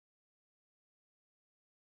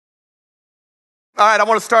All right, I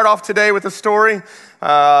want to start off today with a story.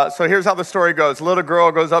 So here's how the story goes. A little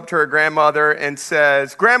girl goes up to her grandmother and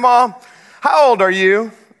says, "Grandma, how old are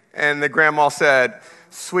you?" And the grandma said,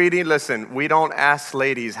 "Sweetie, listen, we don't ask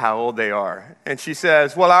ladies how old they are." And she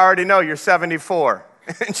says, "Well, I already know, you're 74.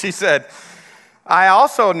 And she said, I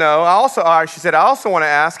also want to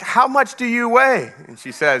ask, how much do you weigh?" And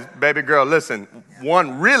she says, "Baby girl, listen,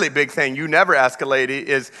 one really big thing you never ask a lady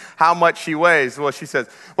is how much she weighs." Well, she says,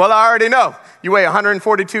 "Well, I already know. You weigh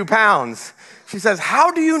 142 pounds. She says,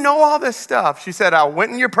 "How do you know all this stuff?" She said, "I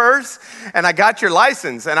went in your purse and I got your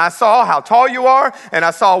license and I saw how tall you are and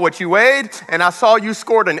I saw what you weighed and I saw you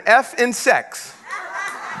scored an F in sex."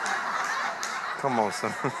 Come on,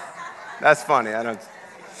 son. That's funny.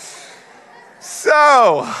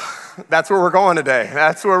 So, that's where we're going today.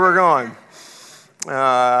 That's where we're going.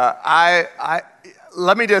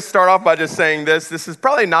 Let me just start off by just saying this. This is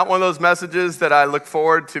probably not one of those messages that I look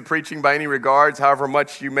forward to preaching by any regards, however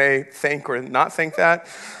much you may think or not think that.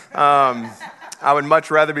 I would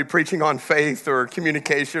much rather be preaching on faith or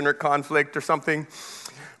communication or conflict or something.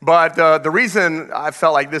 But the reason I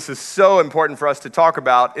felt like this is so important for us to talk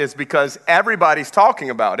about is because everybody's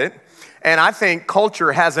talking about it, and I think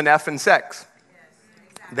culture has an F in sex.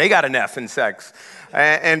 They got an F in sex.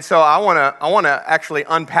 And so I want to actually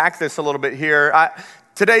unpack this a little bit here.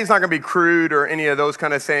 Today's not going to be crude or any of those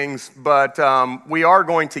kind of things, but we are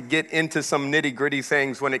going to get into some nitty-gritty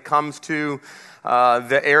things when it comes to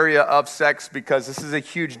the area of sex, because this is a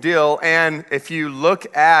huge deal. And if you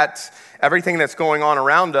look at everything that's going on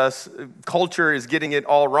around us, culture is getting it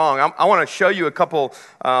all wrong. I want to show you a couple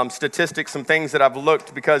statistics, some things that I've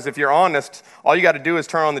looked, because if you're honest, all you got to do is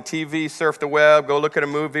turn on the TV, surf the web, go look at a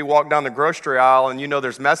movie, walk down the grocery aisle, and you know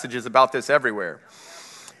there's messages about this everywhere.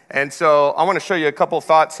 And so I want to show you a couple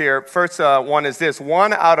thoughts here. First one is this: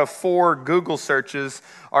 1 out of 4 Google searches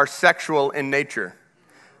are sexual in nature.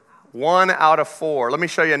 1 out of 4. Let me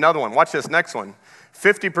show you another one. Watch this next one.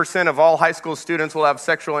 50% of all high school students will have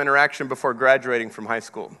sexual interaction before graduating from high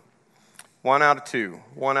school. 1 out of 2.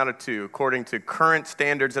 1 out of 2, according to current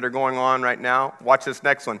standards that are going on right now. Watch this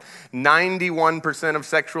next one. 91% of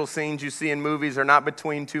sexual scenes you see in movies are not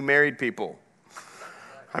between two married people.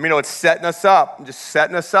 I mean, it's setting us up, just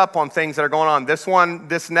setting us up on things that are going on.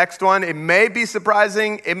 This next one, it may be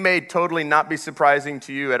surprising. It may totally not be surprising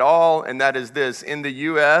to you at all, and that is this. In the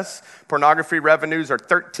U.S., pornography revenues are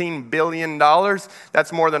 $13 billion.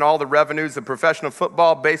 That's more than all the revenues of professional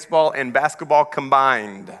football, baseball, and basketball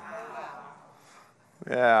combined.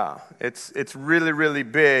 Yeah, it's really, really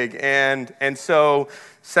big. And so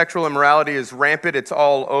sexual immorality is rampant. It's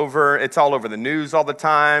all over the news all the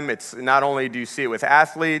time. It's not only do you see it with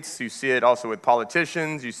athletes, you see it also with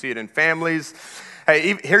politicians, you see it in families.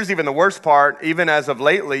 Hey, here's even the worst part. Even as of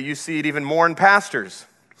lately, you see it even more in pastors.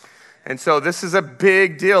 And so this is a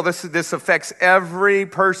big deal. This affects every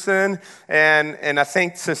person, and I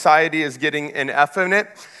think society is getting an F in it.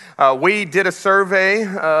 We did a survey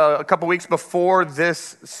a couple weeks before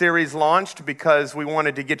this series launched because we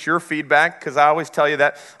wanted to get your feedback, because I always tell you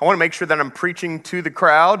that I want to make sure that I'm preaching to the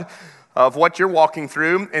crowd of what you're walking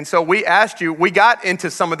through. And so we asked you, we got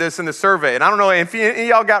into some of this in the survey. And I don't know if any of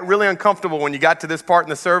y'all got really uncomfortable when you got to this part in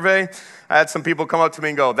the survey. I had some people come up to me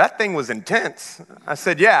and go, "That thing was intense." I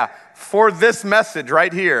said, "Yeah, for this message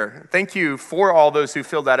right here." Thank you for all those who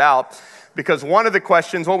filled that out. Because one of the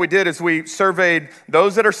questions, what we did is we surveyed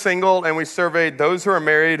those that are single and we surveyed those who are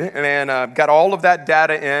married, and got all of that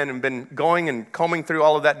data in and been going and combing through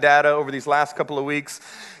all of that data over these last couple of weeks.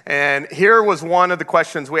 And here was one of the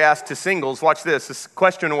questions we asked to singles. Watch this. This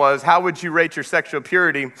question was, how would you rate your sexual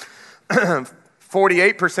purity?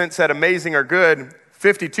 48% said amazing or good.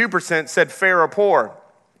 52% said fair or poor.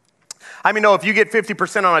 I mean, if you get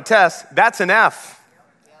 50% on a test, that's an F.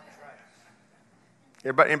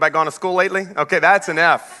 Anybody gone to school lately? Okay, that's an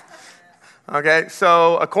F. Okay,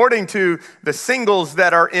 so according to the singles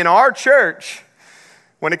that are in our church,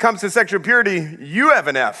 when it comes to sexual purity, you have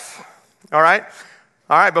an F. All right?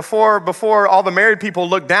 All right, before all the married people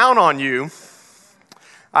look down on you,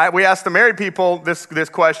 we asked the married people this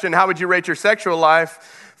question: how would you rate your sexual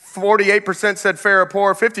life? 48% said fair or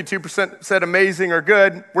poor, 52% said amazing or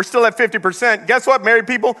good. We're still at 50%. Guess what, married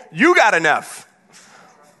people? You got an F.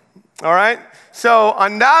 All right? So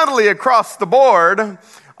undoubtedly across the board,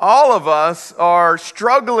 all of us are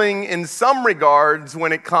struggling in some regards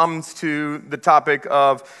when it comes to the topic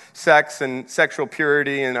of sex and sexual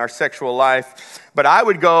purity and our sexual life. But I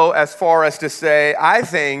would go as far as to say, I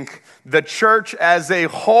think the church as a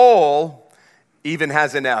whole even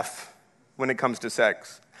has an F when it comes to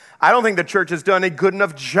sex. I don't think the church has done a good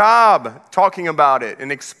enough job talking about it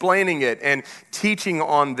and explaining it and teaching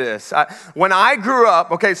on this. When I grew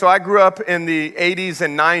up, so I grew up in the 80s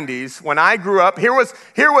and 90s. When I grew up, here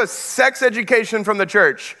was sex education from the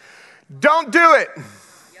church. Don't do it.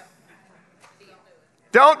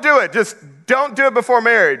 Don't do it. Just don't do it before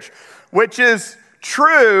marriage, which is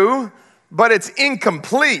true, but it's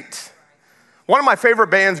incomplete. One of my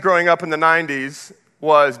favorite bands growing up in the 90s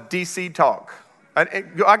was DC Talk.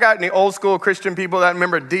 Do I got any old school Christian people that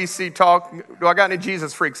remember DC Talk? Do I got any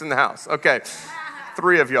Jesus freaks in the house? Okay,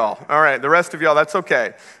 3 of y'all. All right, the rest of y'all, that's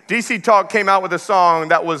okay. DC Talk came out with a song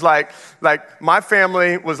that was like my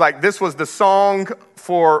family was like, this was the song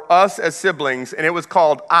for us as siblings, and it was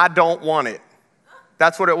called I Don't Want It.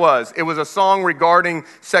 That's what it was. It was a song regarding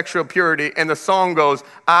sexual purity, and the song goes,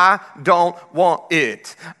 I don't want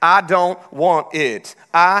it. I don't want it.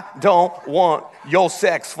 I don't want your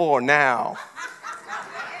sex for now.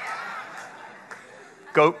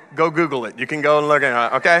 Go Google it. You can go and look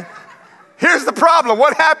at it, okay? Here's the problem.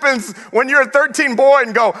 What happens when you're a 13 boy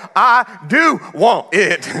and go, I do want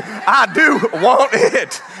it. I do want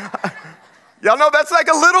it. Y'all know that's like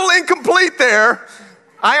a little incomplete there.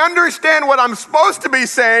 I understand what I'm supposed to be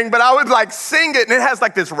saying, but I would like sing it, and it has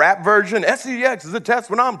like this rap version. SEX is a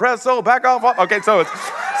test when I'm pressed, so back off. Okay,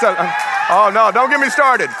 oh no, don't get me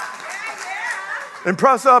started.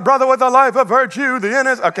 Impress a brother with a life of virtue, the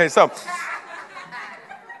NS. Okay, so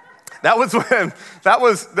that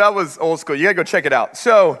was old school. You gotta go check it out.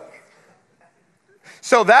 So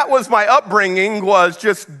that was my upbringing, was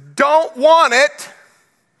just don't want it,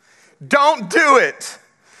 don't do it.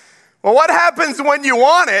 Well, what happens when you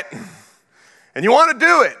want it and you want to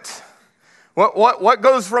do it? What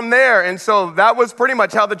goes from there? And so that was pretty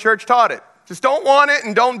much how the church taught it. Just don't want it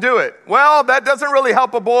and don't do it. Well, that doesn't really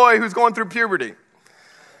help a boy who's going through puberty.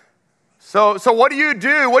 So what do you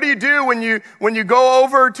do? What do you do when you go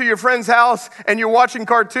over to your friend's house and you're watching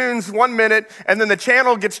cartoons 1 minute and then the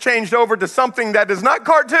channel gets changed over to something that is not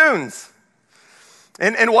cartoons?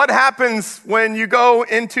 And what happens when you go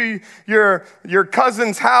into your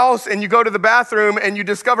cousin's house and you go to the bathroom and you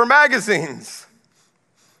discover magazines?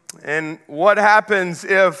 And what happens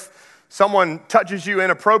if someone touches you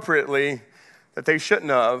inappropriately that they shouldn't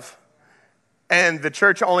have, and the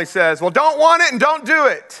church only says, well, don't want it and don't do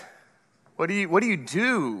it? What do you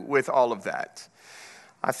do with all of that?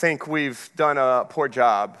 I think we've done a poor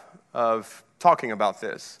job of talking about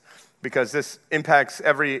this, because this impacts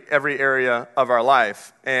every area of our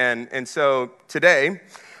life. And so today,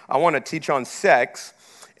 I want to teach on sex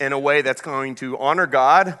in a way that's going to honor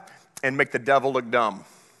God and make the devil look dumb.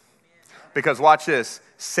 Because watch this,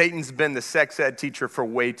 Satan's been the sex ed teacher for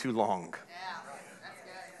way too long.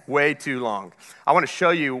 Way too long. I want to show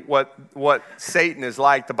you what Satan is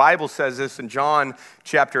like. The Bible says this in John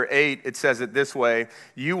chapter 8. It says it this way.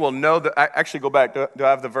 You will know that, actually go back. Do I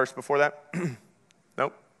have the verse before that?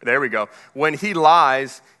 Nope. There we go. When he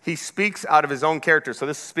lies, he speaks out of his own character. So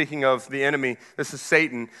this is speaking of the enemy. This is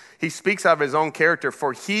Satan. He speaks out of his own character,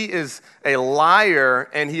 for he is a liar,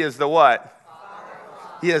 and he is the what?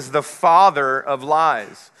 He is the father of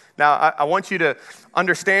lies. Now, I want you to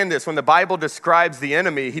understand this. When the Bible describes the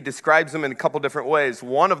enemy, he describes him in a couple different ways.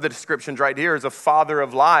 One of the descriptions right here is a father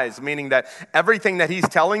of lies, meaning that everything that he's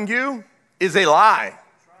telling you is a lie.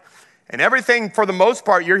 And everything, for the most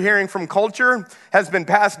part, you're hearing from culture has been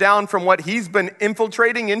passed down from what he's been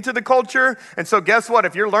infiltrating into the culture. And so guess what?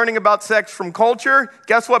 If you're learning about sex from culture,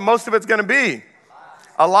 guess what most of it's going to be?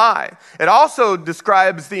 A lie. It also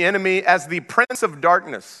describes the enemy as the prince of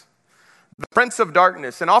darkness. The prince of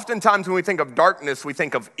darkness. And oftentimes when we think of darkness, we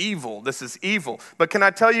think of evil. This is evil. But can I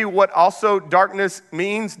tell you what also darkness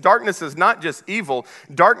means? Darkness is not just evil.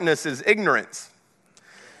 Darkness is ignorance.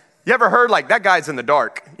 You ever heard like, that guy's in the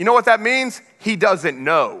dark? You know what that means? He doesn't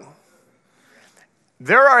know.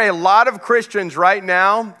 There are a lot of Christians right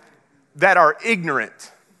now that are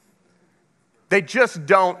ignorant. They just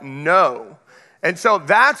don't know. And so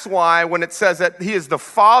that's why when it says that he is the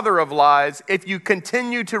father of lies, if you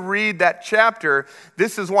continue to read that chapter,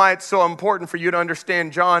 this is why it's so important for you to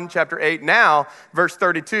understand John chapter 8 now. Verse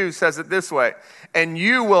 32 says it this way. And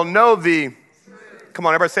you will know the, come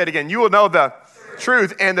on, everybody say it again. You will know the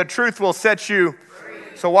truth, and the truth will set you free.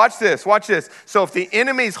 So watch this. So if the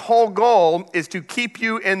enemy's whole goal is to keep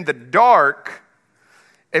you in the dark,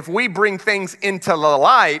 if we bring things into the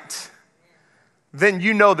light, then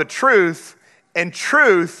you know the truth, and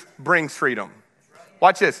truth brings freedom.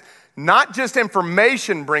 Watch this. Not just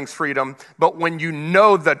information brings freedom, but when you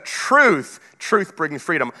know the truth, truth brings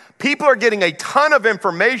freedom. People are getting a ton of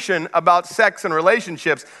information about sex and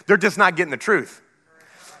relationships. They're just not getting the truth.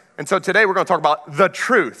 And so today we're going to talk about the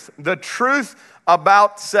truth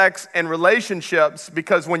about sex and relationships,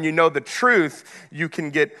 because when you know the truth, you can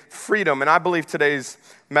get freedom. And I believe today's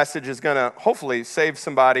message is going to hopefully save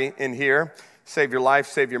somebody in here, save your life,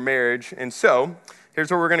 save your marriage. And so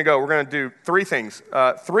here's where we're going to go. We're going to do three things,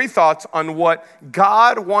 three thoughts on what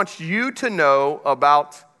God wants you to know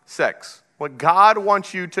about sex, what God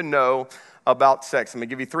wants you to know about sex. I'm going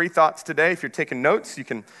to give you three thoughts today. If you're taking notes, you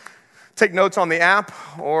can take notes on the app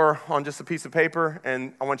or on just a piece of paper,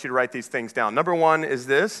 and I want you to write these things down. Number one is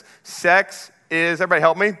this: sex is, everybody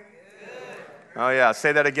help me? Good. Oh yeah,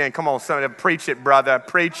 say that again. Come on, somebody, preach it, brother.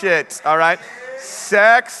 Preach it, all right?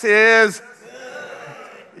 Sex is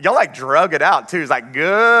good. Y'all like drug it out too. It's like,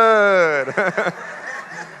 good.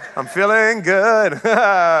 I'm feeling good,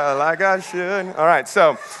 like I should. All right,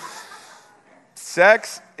 so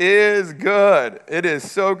sex is good. It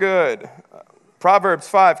is so good. Proverbs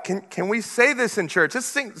 5. Can we say this in church?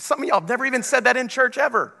 Some of y'all have never even said that in church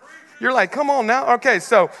ever. You're like, come on now. Okay,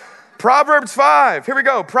 so Proverbs 5. Here we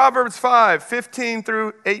go. Proverbs 5, 15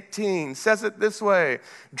 through 18 says it this way: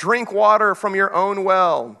 drink water from your own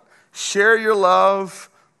well. Share your love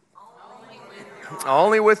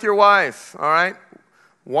only with your wife. All right?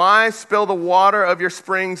 Why spill the water of your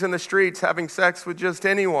springs in the streets, having sex with just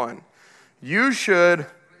anyone? You should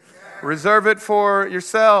reserve it for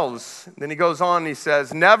yourselves. Then he goes on and he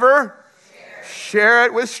says, never share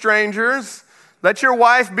it with strangers. Let your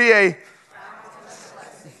wife be a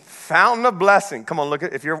fountain of blessing. Come on, look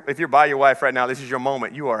at, if you're by your wife right now, this is your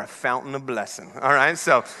moment. You are a fountain of blessing. All right,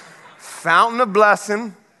 so fountain of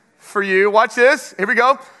blessing for you. Watch this. Here we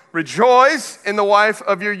go. Rejoice in the wife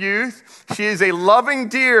of your youth. She is a loving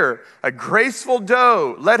deer, a graceful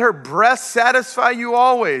doe. Let her breast satisfy you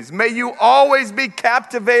always. May you always be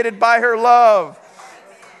captivated by her love.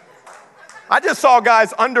 I just saw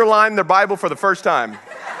guys underline their Bible for the first time.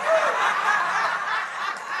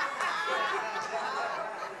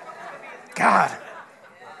 God,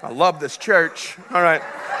 I love this church. All right.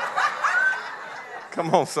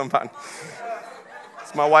 Come on, somebody.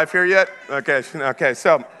 Is my wife here yet? Okay,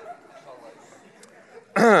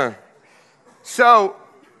 so,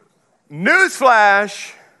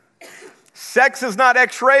 newsflash, sex is not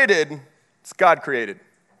X-rated, it's God created.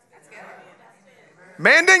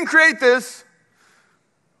 Man didn't create this.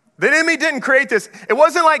 The enemy didn't create this. It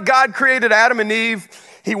wasn't like God created Adam and Eve.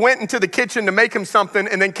 He went into the kitchen to make him something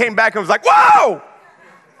and then came back and was like, whoa,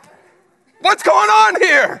 what's going on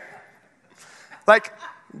here? Like,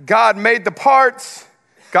 God made the parts,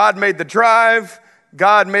 God made the drive,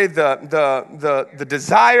 God made the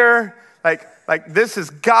desire. Like this is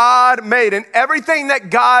God made. And everything that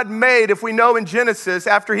God made, if we know in Genesis,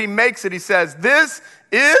 after he makes it, he says, this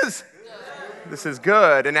is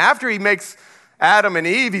good. And after he makes Adam and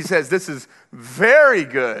Eve, he says, this is very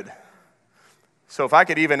good. So if I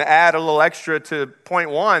could even add a little extra to point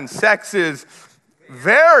one, sex is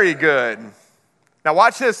very good. Now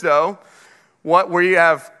watch this though. What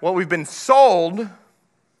we've been sold,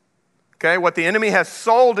 okay, what the enemy has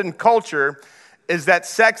sold in culture is that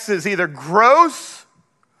sex is either gross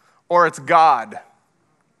or it's God.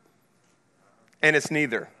 And it's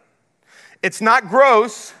neither. It's not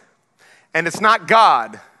gross and it's not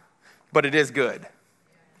God, but it is good.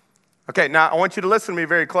 Okay, now I want you to listen to me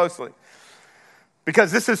very closely,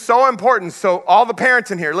 because this is so important. So all the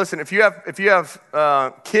parents in here, listen, if you have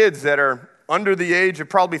kids that are under the age of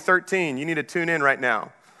probably 13, you need to tune in right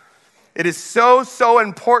now. It is so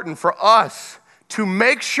important for us to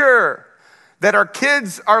make sure that our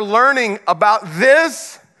kids are learning about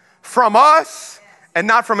this from us and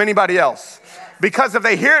not from anybody else. Because if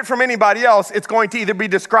they hear it from anybody else, it's going to either be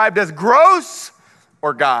described as gross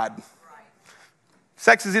or God.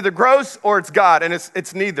 Sex is either gross or it's God, and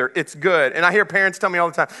it's neither. It's good. And I hear parents tell me all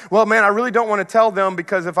the time, well, man, I really don't want to tell them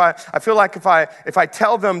because I feel like if I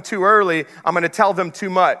tell them too early, I'm going to tell them too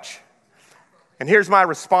much. And here's my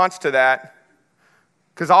response to that,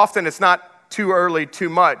 because often it's not too early, too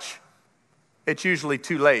much. It's usually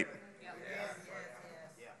too late.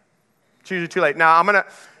 It's usually too late. Now,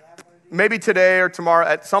 maybe today or tomorrow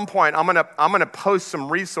at some point, I'm gonna post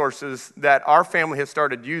some resources that our family has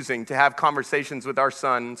started using to have conversations with our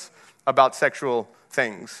sons about sexual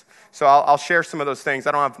things. So I'll share some of those things.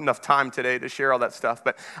 I don't have enough time today to share all that stuff,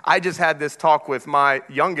 but I just had this talk with my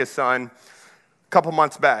youngest son a couple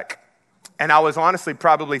months back, and I was honestly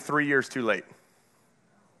probably 3 years too late.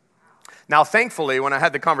 Now, thankfully, when I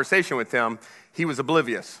had the conversation with him, he was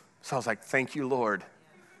oblivious. So I was like, thank you, Lord.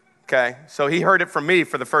 Okay, so he heard it from me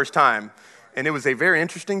for the first time, and it was a very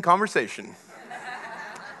interesting conversation.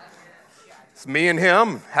 It's me and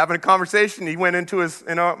him having a conversation. He went into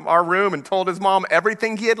our room and told his mom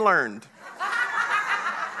everything he had learned.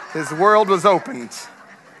 His world was opened.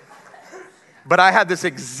 But I had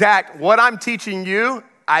what I'm teaching you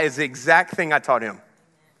is the exact thing I taught him.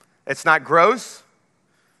 It's not gross.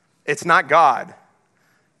 It's not God.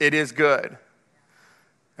 It is good.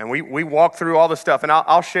 And we walk through all the stuff, and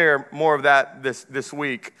I'll share more of that this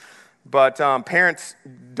week. But parents,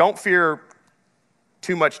 don't fear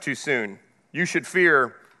too much too soon. You should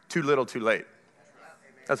fear too little too late.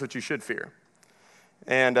 That's what you should fear.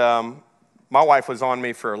 And my wife was on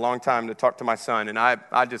me for a long time to talk to my son, and I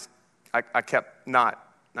kept not.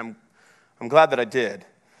 I'm glad that I did.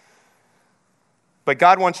 But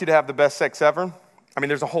God wants you to have the best sex ever. I mean,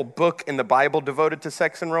 there's a whole book in the Bible devoted to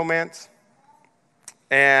sex and romance.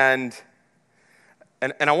 And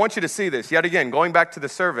I want you to see this. Yet again, going back to the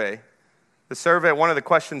survey, one of the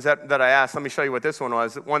questions that I asked, let me show you what this one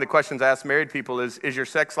was. One of the questions I asked married people is your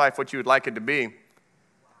sex life what you would like it to be?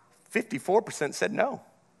 54% said no.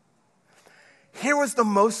 Here was the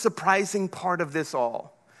most surprising part of this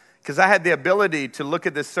all, because I had the ability to look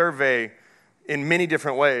at this survey in many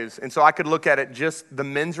different ways. And so I could look at it just the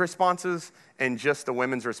men's responses and just the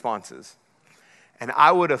women's responses. And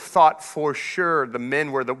I would have thought for sure the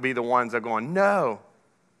men would be the ones that are going, no,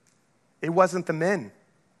 it wasn't the men.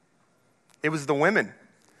 It was the women.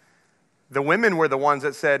 The women were the ones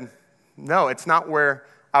that said, no, it's not where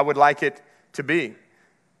I would like it to be.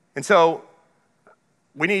 And so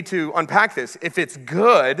we need to unpack this. If it's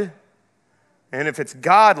good and if it's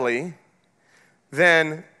godly,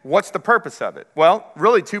 then what's the purpose of it? Well,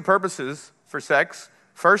 really two purposes for sex.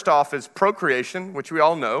 First off is procreation, which we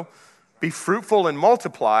all know. Be fruitful and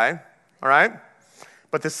multiply, all right?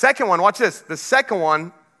 But the second one, watch this. The second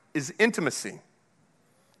one is intimacy.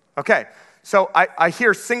 Okay, so I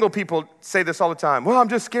hear single people say this all the time. Well, I'm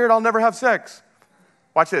just scared I'll never have sex.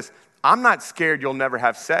 Watch this. I'm not scared you'll never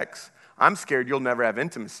have sex. I'm scared you'll never have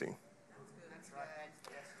intimacy.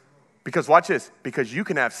 Because watch this. Because you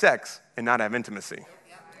can have sex and not have intimacy.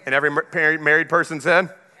 And every married person said?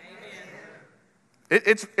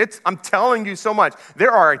 I'm telling you so much.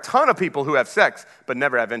 There are a ton of people who have sex but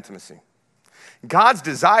never have intimacy. God's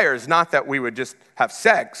desire is not that we would just have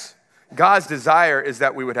sex. God's desire is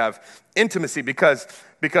that we would have intimacy because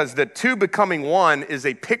the two becoming one is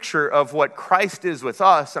a picture of what Christ is with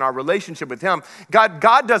us and our relationship with him.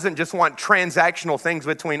 God doesn't just want transactional things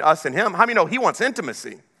between us and him. How many know he wants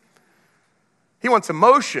intimacy? He wants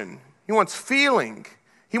emotion. He wants feeling.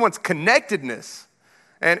 He wants connectedness.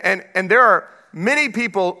 And there are many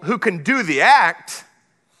people who can do the act,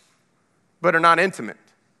 but are not intimate.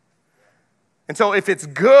 And so if it's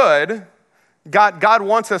good, God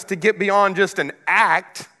wants us to get beyond just an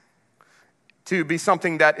act to be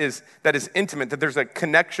something that is intimate, that there's a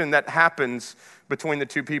connection that happens between the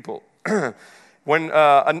two people. When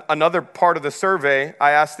another part of the survey,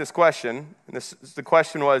 I asked this question, and the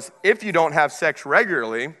question was, if you don't have sex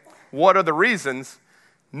regularly, what are the reasons?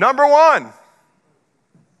 Number one.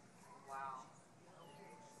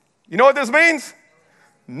 You know what this means?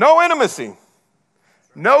 No intimacy,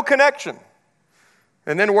 no connection,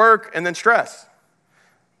 and then work, and then stress.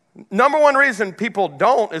 Number one reason people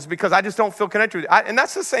don't is because I just don't feel connected with you. And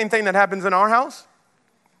that's the same thing that happens in our house.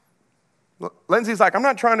 Lindsay's like, I'm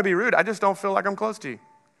not trying to be rude. I just don't feel like I'm close to you.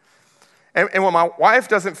 And when my wife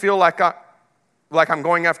doesn't feel like I'm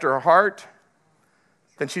going after her heart,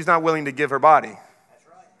 then she's not willing to give her body. That's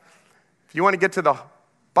right. If you want to get to the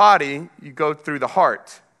body, you go through the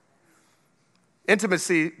heart.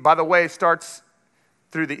 Intimacy, by the way, starts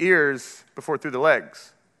through the ears before through the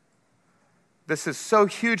legs. This is so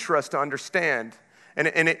huge for us to understand.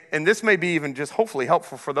 And this may be even just hopefully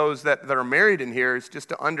helpful for those that are married in here, is just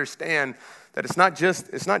to understand that it's not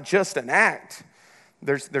just an act.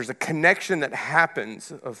 There's a connection that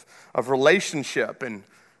happens of relationship and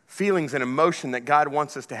feelings and emotion that God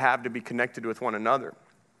wants us to have to be connected with one another.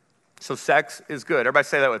 So sex is good. Everybody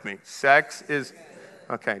say that with me. Sex is,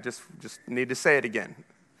 okay, just need to say it again.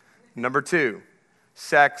 Number two,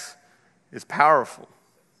 sex is powerful.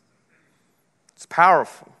 It's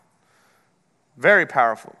powerful. Very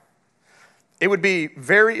powerful. It would be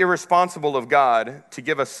very irresponsible of God to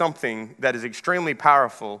give us something that is extremely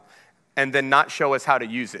powerful and then not show us how to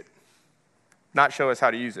use it. Not show us how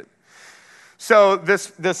to use it. So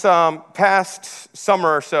this past summer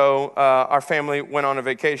or so, our family went on a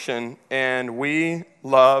vacation, and we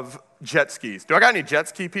love jet skis. Do I got any jet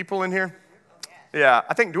ski people in here? Yeah,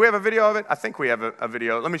 do we have a video of it? I think we have a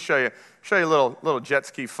video. Let me show you a little jet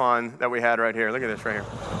ski fun that we had right here. Look at this right here.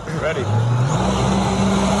 Ready?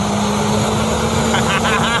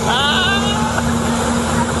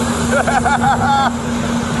 where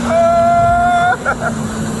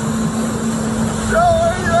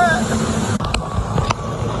you at?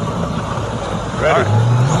 Ready.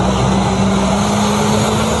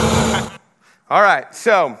 All right,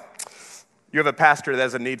 so you have a pastor that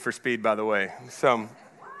has a need for speed, by the way. So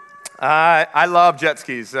I love jet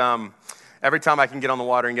skis. Every time I can get on the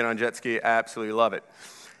water and get on a jet ski, I absolutely love it.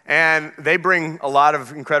 And they bring a lot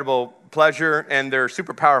of incredible pleasure, and they're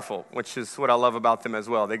super powerful, which is what I love about them as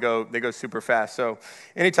well. They go super fast. So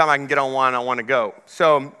anytime I can get on one, I want to go.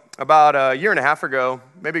 So about a year and a half ago,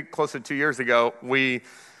 maybe close to 2 years ago,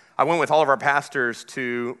 I went with all of our pastors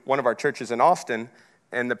to one of our churches in Austin,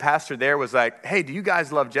 and the pastor there was like, hey, do you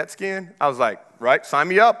guys love jet skiing? I was like, right, sign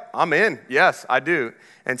me up. I'm in. Yes, I do.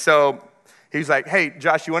 And so he was like, hey,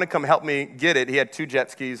 Josh, you want to come help me get it? He had 2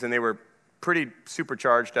 jet skis, and they were pretty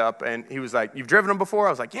supercharged up. And he was like, you've driven them before? I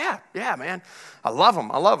was like, yeah, man. I love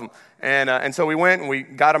them. And so we went, and we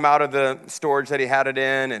got them out of the storage that he had it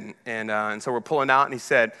in. And so we're pulling out, and he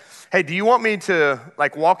said, hey, do you want me to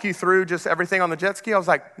like walk you through just everything on the jet ski? I was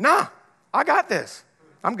like, nah, I got this.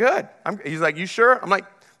 I'm good. He's like, you sure? I'm like,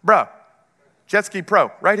 bro, Jet Ski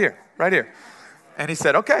Pro, right here. And he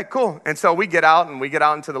said, okay, cool. And so we get out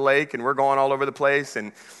into the lake, and we're going all over the place.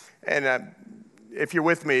 And if you're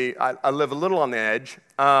with me, I live a little on the edge.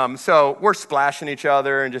 So we're splashing each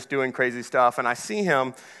other and just doing crazy stuff. And I see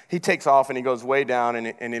him, he takes off and he goes way down,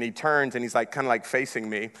 and then he turns and he's like kind of like facing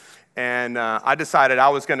me. And I decided I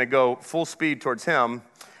was going to go full speed towards him,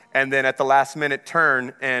 and then at the last minute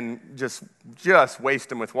turn and just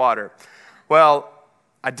waste him with water. Well,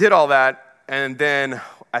 I did all that, and then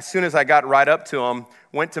as soon as I got right up to him,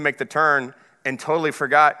 went to make the turn and totally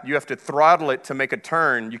forgot you have to throttle it to make a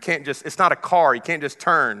turn. You can't just, it's not a car, you can't just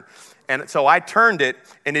turn. And so I turned it,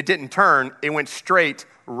 and it didn't turn. It went straight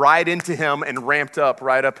right into him and ramped up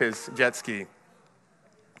right up his jet ski.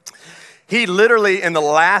 He literally, in the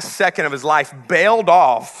last second of his life, bailed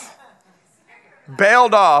off,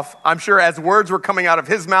 I'm sure as words were coming out of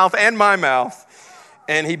his mouth and my mouth,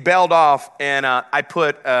 and he bailed off, and I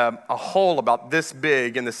put a hole about this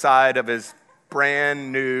big in the side of his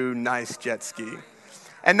brand new, nice jet ski.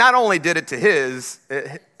 And not only did it to his,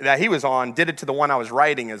 that he was on, did it to the one I was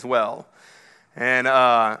riding as well. And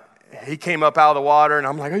he came up out of the water, and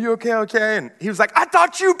I'm like, are you okay? And he was like, I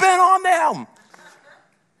thought you'd been on them.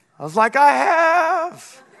 I was like, I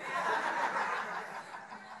have.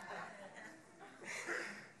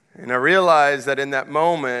 And I realized that in that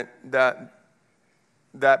moment that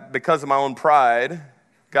because of my own pride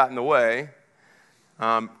got in the way,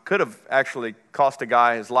 could have actually cost a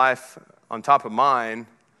guy his life on top of mine.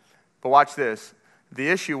 But watch this. The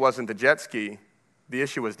issue wasn't the jet ski. The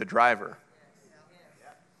issue was the driver.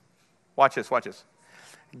 Watch this.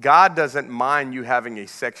 God doesn't mind you having a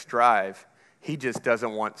sex drive. He just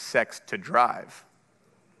doesn't want sex to drive.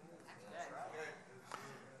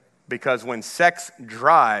 Because when sex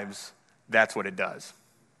drives, that's what it does.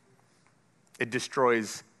 It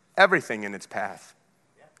destroys everything in its path.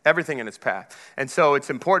 Everything in its path. And so it's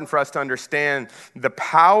important for us to understand the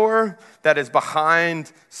power that is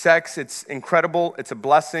behind sex. It's incredible. It's a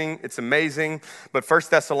blessing. It's amazing. But 1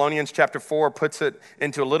 Thessalonians chapter 4 puts it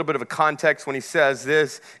into a little bit of a context when he says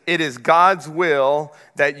this: it is God's will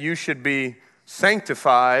that you should be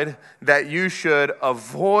sanctified, that you should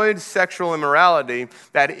avoid sexual immorality,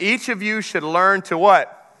 that each of you should learn to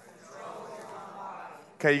what?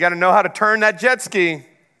 Okay, you got to know how to turn that jet ski.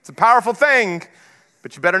 It's a powerful thing,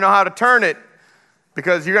 but you better know how to turn it,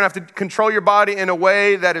 because you're going to have to control your body in a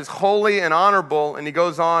way that is holy and honorable. And he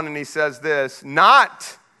goes on and he says this,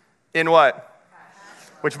 not in what?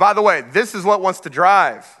 Which, by the way, this is what wants to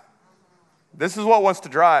drive. This is what wants to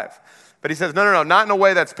drive. But he says, no, not in a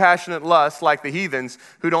way that's passionate lust like the heathens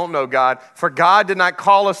who don't know God. For God did not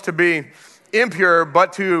call us to be impure,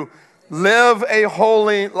 but to live a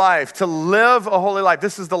holy life. To live a holy life.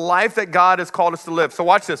 This is the life that God has called us to live. So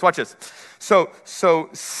watch this. So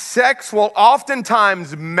sex will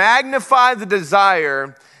oftentimes magnify the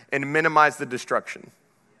desire and minimize the destruction.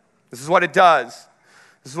 This is what it does.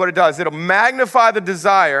 It'll magnify the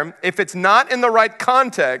desire. If it's not in the right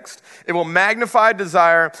context, it will magnify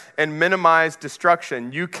desire and minimize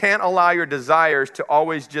destruction. You can't allow your desires to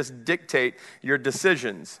always just dictate your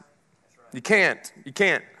decisions. You can't.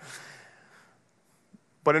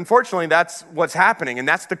 But unfortunately, that's what's happening, and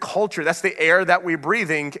that's the culture. That's the air that we're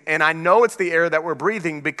breathing, and I know it's the air that we're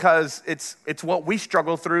breathing because it's what we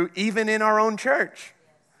struggle through even in our own church.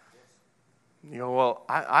 You go, well,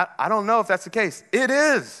 I don't know if that's the case. It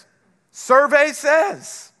is. Survey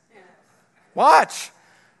says. Watch.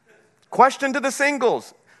 Question to the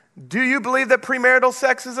singles. Do you believe that premarital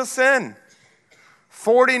sex is a sin?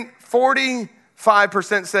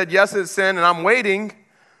 45% said yes, it's sin, and I'm waiting.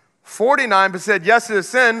 49% said yes, it's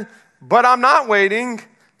sin, but I'm not waiting.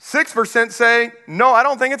 6% say, no, I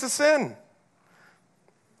don't think it's a sin.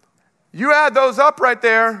 You add those up right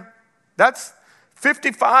there, that's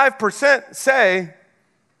 55% say,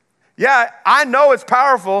 yeah, I know it's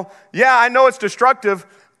powerful. Yeah, I know it's destructive,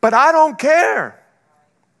 but I don't care.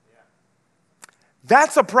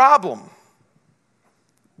 That's a problem.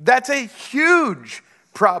 That's a huge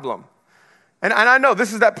problem. And I know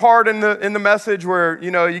this is that part in the message where,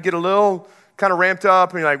 you get a little kind of ramped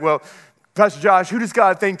up and you're like, well, Pastor Josh, who does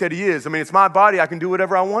God think that he is? I mean, it's my body. I can do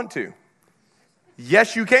whatever I want to.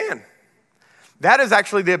 Yes, you can. That is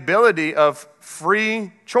actually the ability of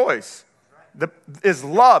free choice. Is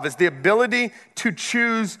love, is the ability to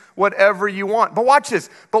choose whatever you want. But watch this.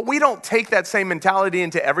 But we don't take that same mentality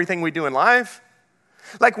into everything we do in life.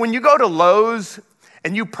 Like when you go to Lowe's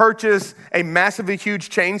and you purchase a massively huge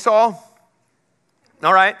chainsaw,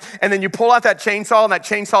 all right? And then you pull out that chainsaw and that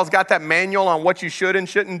chainsaw's got that manual on what you should and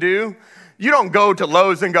shouldn't do. You don't go to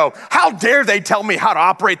Lowe's and go, how dare they tell me how to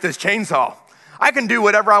operate this chainsaw? I can do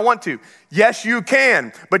whatever I want to. Yes, you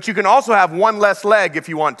can, but you can also have one less leg if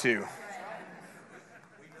you want to.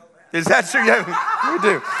 Is that true? Yeah, you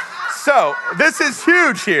do. So this is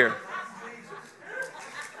huge here.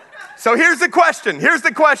 So here's the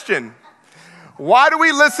question. Why do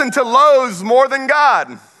we listen to Lowe's more than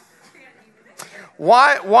God?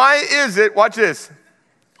 Why is it, watch this.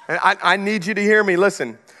 And I need you to hear me,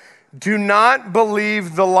 listen. Do not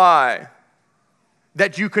believe the lie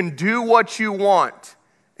that you can do what you want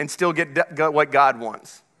and still get what God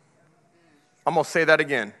wants. I'm going to say that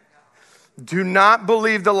again. Do not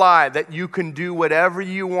believe the lie that you can do whatever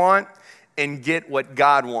you want and get what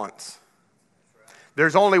God wants.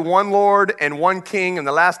 There's only one Lord and one King, and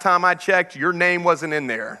the last time I checked, your name wasn't in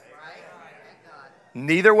there.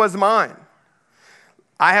 Neither was mine.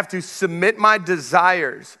 I have to submit my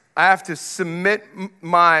desires. I have to submit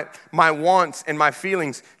my wants and my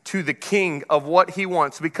feelings to the King of what he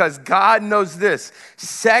wants, because God knows this.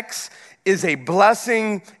 Sex is a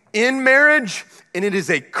blessing in marriage, and it is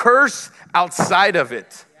a curse outside of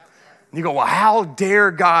it. And you go, well, how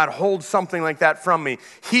dare God hold something like that from me?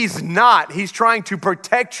 He's not. He's trying to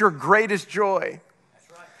protect your greatest joy.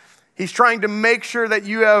 He's trying to make sure that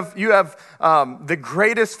you have the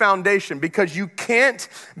greatest foundation, because you can't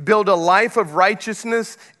build a life of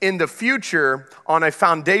righteousness in the future on a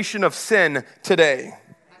foundation of sin today.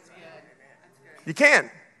 You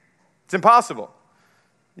can't. It's impossible.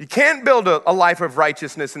 You can't build a life of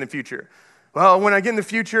righteousness in the future. Well, when I get in the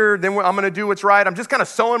future, then I'm going to do what's right. I'm just kind of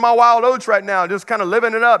sowing my wild oats right now, just kind of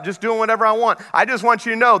living it up, just doing whatever I want. I just want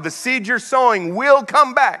you to know the seed you're sowing will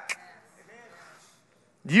come back.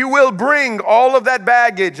 You will bring all of that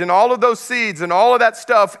baggage and all of those seeds and all of that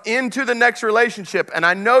stuff into the next relationship. And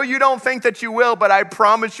I know you don't think that you will, but I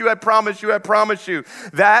promise you,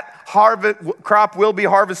 that crop will be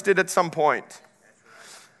harvested at some point.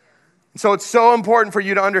 So it's so important for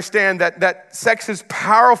you to understand that sex is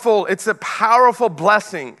powerful. It's a powerful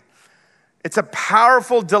blessing. It's a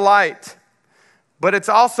powerful delight. But it's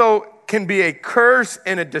also can be a curse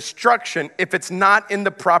and a destruction if it's not in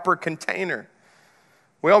the proper container.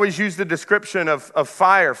 We always use the description of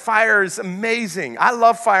fire. Fire is amazing. I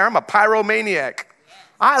love fire. I'm a pyromaniac.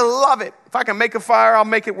 I love it. If I can make a fire, I'll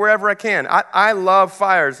make it wherever I can. I love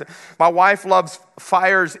fires. My wife loves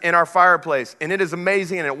fires in our fireplace, and it is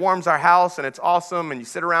amazing, and it warms our house, and it's awesome, and you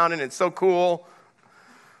sit around and it's so cool.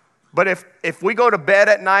 But if we go to bed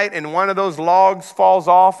at night and one of those logs falls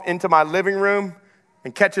off into my living room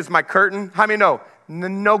and catches my curtain, how many know?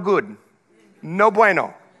 No good. No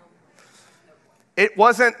bueno. It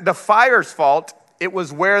wasn't the fire's fault. It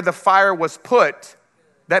was where the fire was put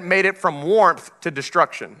that made it from warmth to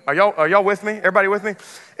destruction. Are y'all with me? Everybody with me?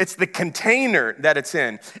 It's the container that it's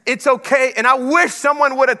in. It's okay, and I wish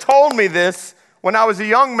someone would have told me this when I was a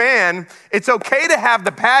young man. It's okay to have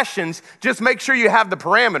the passions, just make sure you have the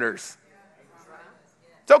parameters.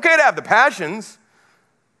 It's okay to have the passions.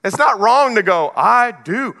 It's not wrong to go, I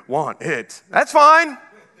do want it. That's fine.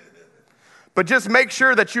 But just make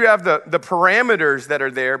sure that you have the parameters that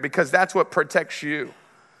are there, because that's what protects you.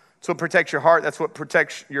 That's what protects your heart. That's what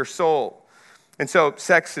protects your soul. And so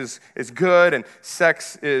sex is good, and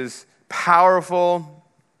sex is powerful.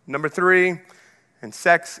 Number 3, and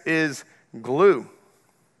sex is glue.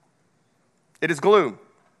 It is glue.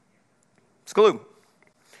 It's glue.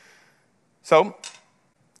 So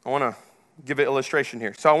I want to give an illustration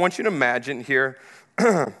here. So I want you to imagine here.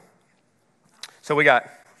 So we got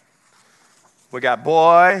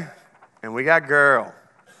boy and we got girl.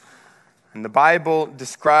 And the Bible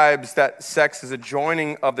describes that sex is a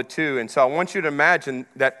joining of the two. And so I want you to imagine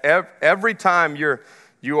that every time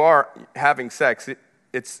you are having sex,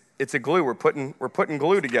 it's a glue. We're putting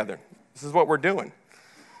glue together. This is what we're doing.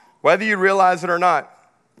 Whether you realize it or not,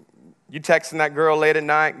 you texting that girl late at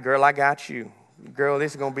night, girl, I got you. Girl,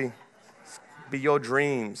 this is going to be your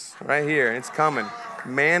dreams right here. It's coming.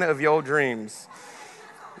 Man of your dreams.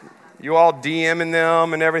 You all DMing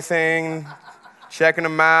them and everything, checking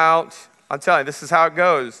them out. I'll tell you, this is how it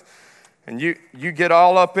goes. And you get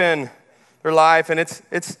all up in their life, and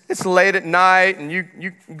it's late at night, and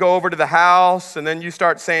you go over to the house, and then you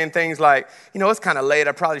start saying things like, it's kind of late,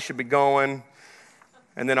 I probably should be going.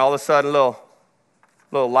 And then all of a sudden, a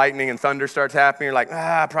little lightning and thunder starts happening. You're like,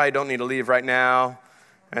 I probably don't need to leave right now.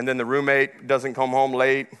 And then the roommate doesn't come home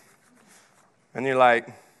late. And you're like,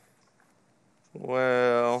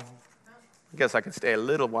 well, I guess I could stay a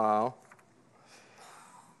little while.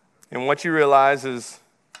 And what you realize is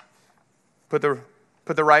put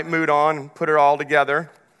the right mood on and put it all together.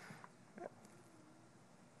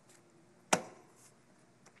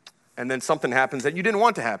 And then something happens that you didn't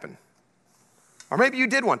want to happen. Or maybe you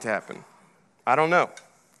did want to happen. I don't know.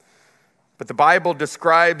 But the Bible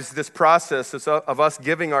describes this process of us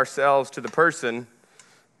giving ourselves to the person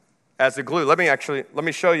as a glue. Let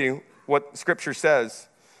me show you what Scripture says.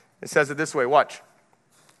 It says it this way. Watch.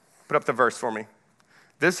 Put up the verse for me.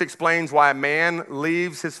 This explains why a man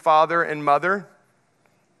leaves his father and mother.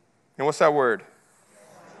 And what's that word?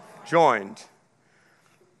 Joined.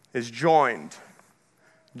 Is joined.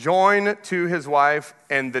 Joined to his wife,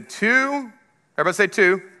 and the two, everybody say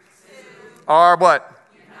two, are what?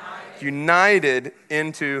 United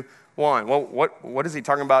into one. Well, what is he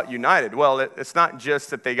talking about united? Well, it's not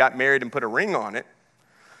just that they got married and put a ring on it.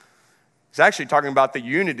 He's actually talking about the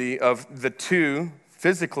unity of the two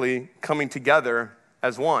physically coming together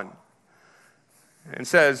as one. And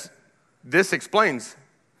says, this explains.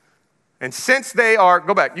 And since they are,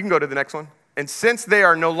 go back, you can go to the next one. And since they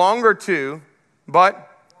are no longer two, but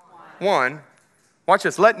one, watch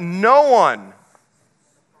this, let no one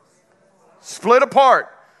split apart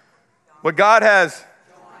what God has.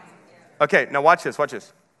 Okay, now watch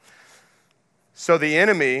this. So the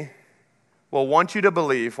enemy will want you to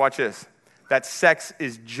believe, watch this, that sex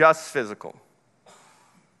is just physical.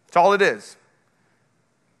 That's all it is.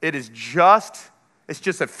 It's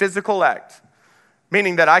just a physical act.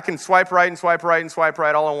 Meaning that I can swipe right and swipe right and swipe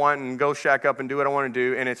right all I want and go shack up and do what I want to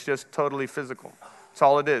do, and it's just totally physical. That's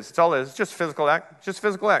all it is. It's all it is. It's just a physical act. It's just a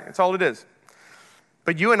physical act. That's all it is.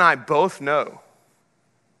 But you and I both know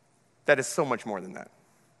that it's so much more than that.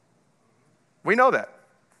 We know that.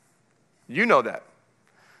 You know that.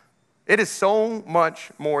 It is so much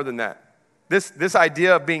more than that. This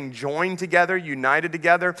idea of being joined together, united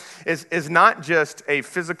together, is not just a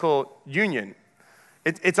physical union.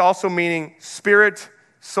 It's also meaning spirit,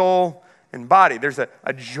 soul, and body. There's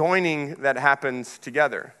a joining that happens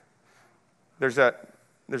together. There's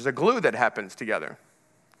a glue that happens together.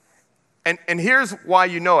 And here's why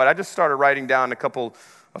you know it. I just started writing down a couple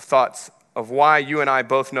of thoughts of why you and I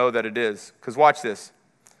both know that it is. Because watch this.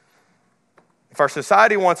 If our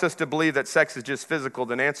society wants us to believe that sex is just physical,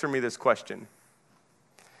 then answer me this question.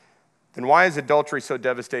 Then why is adultery so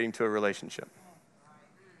devastating to a relationship?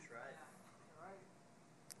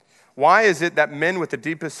 Why is it that men with the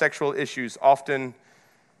deepest sexual issues often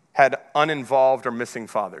had uninvolved or missing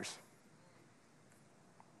fathers?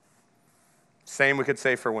 Same we could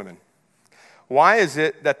say for women. Why is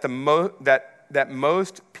it that that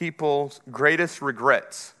most people's greatest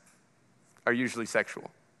regrets are usually sexual?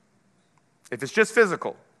 If it's just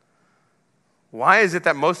physical, why is it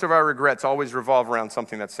that most of our regrets always revolve around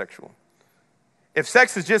something that's sexual? If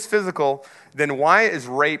sex is just physical, then why is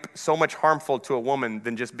rape so much harmful to a woman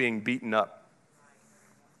than just being beaten up?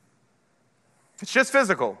 If it's just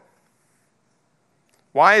physical,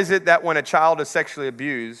 why is it that when a child is sexually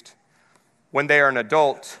abused, when they are an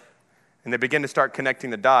adult and they begin to start connecting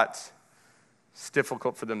the dots, it's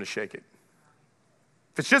difficult for them to shake it?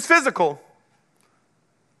 If it's just physical,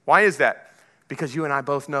 why is that? Because you and I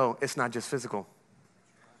both know it's not just physical.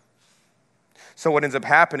 So what ends up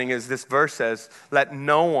happening is this verse says, let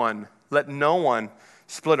no one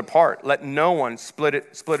split apart. Let no one split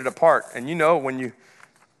it apart. And you know when you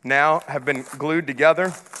now have been glued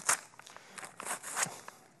together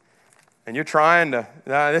and you're trying to,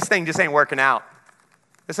 this thing just ain't working out.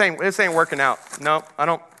 This ain't working out. No, I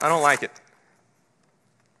don't like it.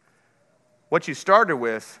 What you started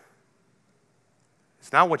with,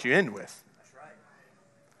 it's not what you end with. That's right.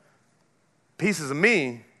 Pieces of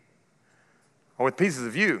me are with pieces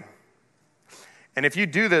of you. And if you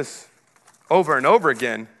do this over and over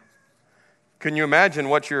again, can you imagine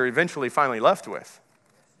what you're eventually finally left with?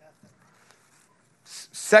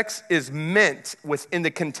 Sex is meant within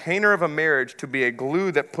the container of a marriage to be a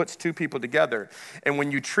glue that puts two people together. And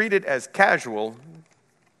when you treat it as casual,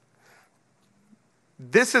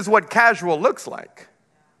 this is what casual looks like.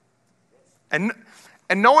 And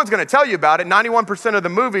no one's going to tell you about it. 91% of the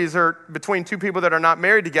movies are between two people that are not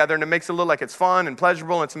married together, and it makes it look like it's fun and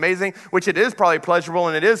pleasurable and it's amazing, which it is probably pleasurable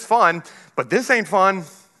and it is fun, but this ain't fun.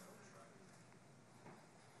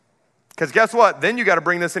 Because guess what? Then you got to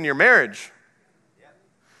bring this into your marriage.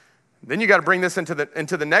 Then you got to bring this into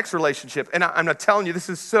the next relationship. And I'm not telling you, this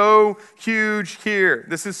is so huge here.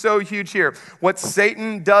 This is so huge here. What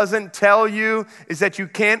Satan doesn't tell you is that you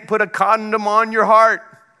can't put a condom on your heart.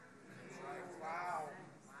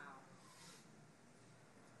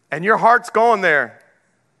 And your heart's going there.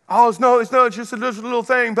 Oh, it's just a little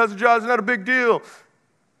thing, Pastor John, it's not a big deal.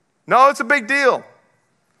 No, it's a big deal.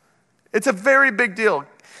 It's a very big deal.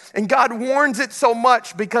 And God warns it so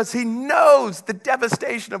much because he knows the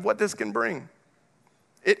devastation of what this can bring.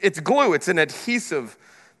 It's glue. It's an adhesive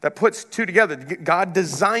that puts two together. God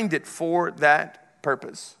designed it for that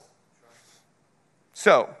purpose.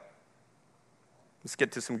 So, let's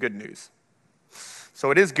get to some good news. So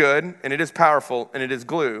it is good, and it is powerful, and it is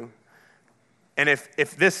glue. And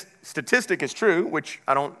if this statistic is true, which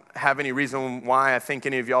I don't have any reason why I think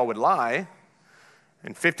any of y'all would lie,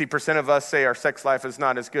 and 50% of us say our sex life is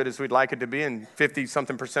not as good as we'd like it to be, and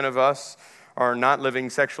 50-something% of us are not living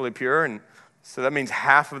sexually pure. And so that means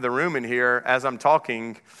half of the room in here, as I'm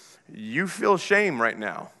talking, you feel shame right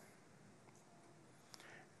now.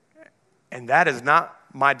 And that is not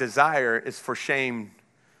my desire, is for shame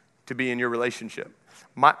to be in your relationship.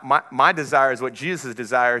 My desire is what Jesus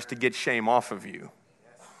desires, to get shame off of you.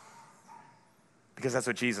 Because that's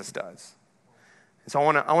what Jesus does. So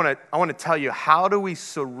I want to tell you, how do we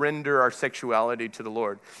surrender our sexuality to the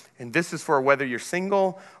Lord? And this is for whether you're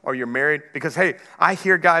single or you're married. Because, hey, I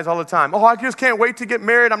hear guys all the time, oh, I just can't wait to get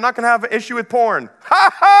married. I'm not going to have an issue with porn. Ha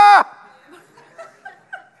ha!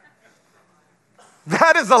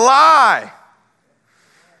 That is a lie.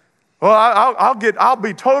 Well, I'll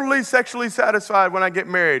be totally sexually satisfied when I get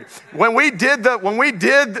married. When we did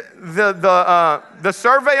the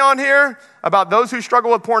survey on here about those who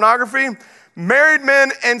struggle with pornography, married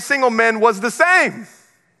men and single men was the same.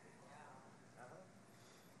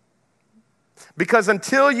 Because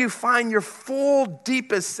until you find your full,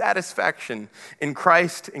 deepest satisfaction in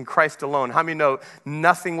Christ alone, how many know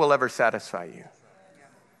nothing will ever satisfy you?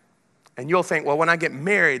 And you'll think, well, when I get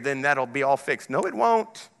married, then that'll be all fixed. No, it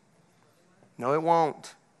won't. No, it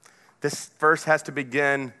won't. This verse has to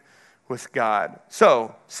begin with God.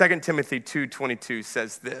 So, 2 Timothy 2:22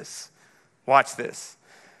 says this. Watch this.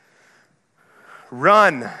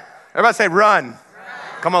 Run. Everybody say run.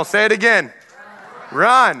 Come on, say it again.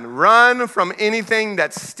 Run. Run from anything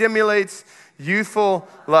that stimulates youthful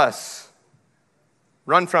lusts.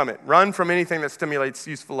 Run from it. Run from anything that stimulates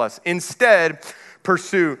youthful lusts. Instead,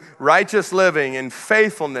 pursue righteous living and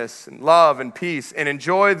faithfulness and love and peace, and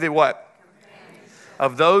enjoy the what?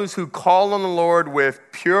 Of those who call on the Lord with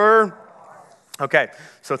pure. Okay,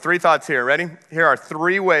 so 3 thoughts here. Ready? Here are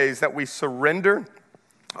 3 ways that we surrender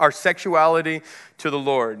our sexuality to the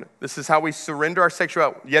Lord. This is how we surrender our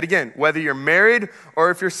sexuality. Yet again, whether you're married or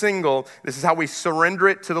if you're single, this is how we surrender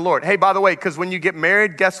it to the Lord. Hey, by the way, because when you get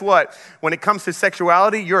married, guess what? When it comes to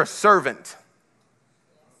sexuality, you're a servant.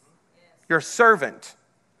 You're a servant.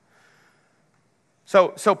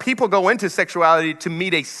 So people go into sexuality to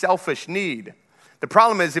meet a selfish need. The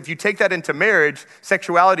problem is if you take that into marriage,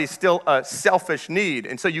 sexuality is still a selfish need.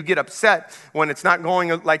 And so you get upset when it's not going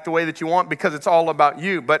like the way that you want because it's all about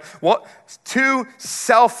you. But 2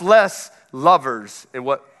 selfless lovers is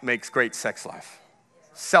what makes great sex life.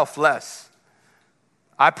 Selfless.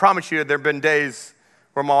 I promise you there have been days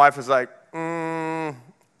where my wife was like,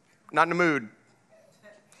 not in the mood.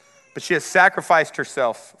 But she has sacrificed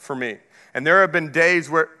herself for me. And there have been days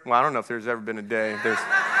where, well, I don't know if there's ever been a day. There's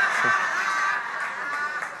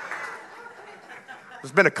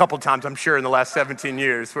been a couple times, I'm sure, in the last 17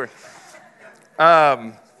 years where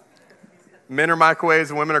men are microwaves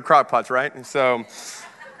and women are crock pots, right? And so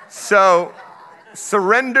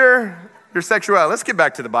surrender your sexuality. Let's get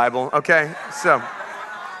back to the Bible, okay? So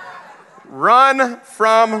run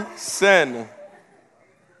from sin.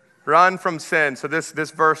 Run from sin. So this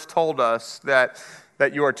verse told us that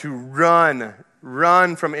you are to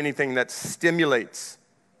run from anything that stimulates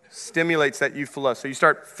that youthful lust. So you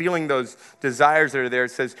start feeling those desires that are there.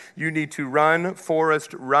 It says you need to run,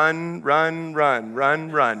 Forrest, run. 1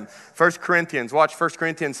 Corinthians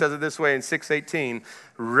says it this way in 6:18.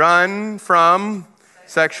 Run from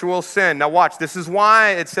Sexual sin. Now watch, this is why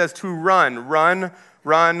it says to run, run,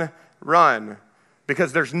 run, run.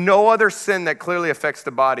 Because there's no other sin that clearly affects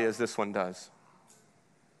the body as this one does.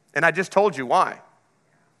 And I just told you why.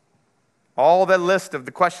 All that list of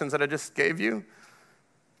the questions that I just gave you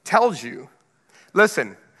tells you.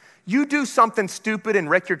 Listen, you do something stupid and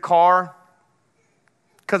wreck your car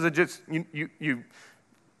because of just you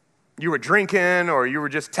were drinking or you were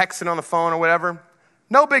just texting on the phone or whatever.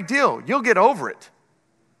 No big deal. You'll get over it.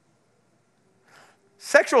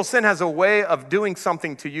 Sexual sin has a way of doing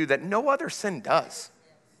something to you that no other sin does.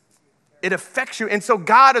 It affects you. And so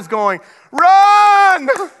God is going, run!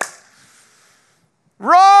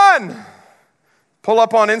 Run! Pull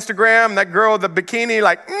up on Instagram, that girl with the bikini,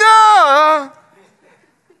 like, no!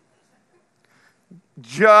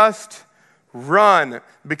 Just run,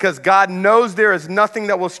 because God knows there is nothing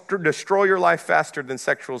that will destroy your life faster than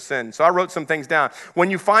sexual sin. So I wrote some things down. When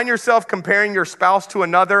you find yourself comparing your spouse to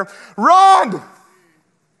another, run!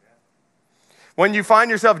 When you find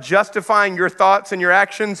yourself justifying your thoughts and your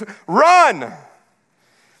actions, run!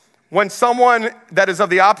 When someone that is of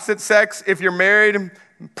the opposite sex, if you're married,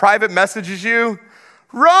 private messages you,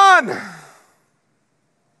 run! If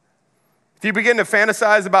you begin to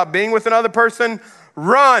fantasize about being with another person,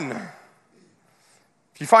 run!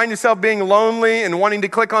 If you find yourself being lonely and wanting to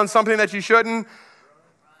click on something that you shouldn't,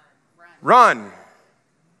 run.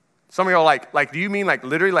 Some of you are like, do you mean like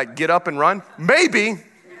literally like get up and run? Maybe.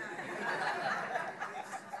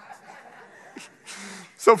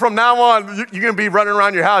 So from now on, you're going to be running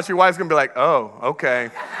around your house. Your wife's going to be like, oh,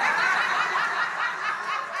 okay.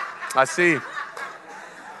 I see.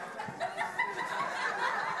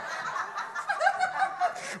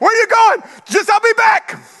 Where are you going? I'll be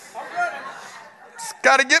back. Just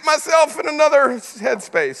got to get myself in another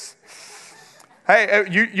headspace. Hey,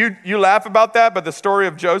 you laugh about that, but the story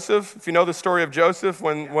of Joseph, if you know the story of Joseph,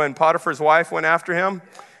 when Potiphar's wife went after him,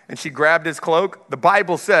 and she grabbed his cloak, the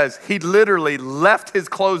Bible says he literally left his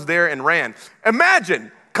clothes there and ran.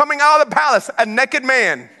 Imagine coming out of the palace, a naked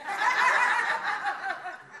man.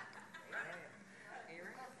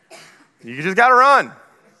 You just got to run.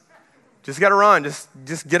 Just got to run.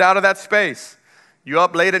 Just get out of that space. You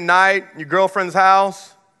up late at night, your girlfriend's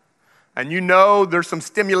house, and you know there's some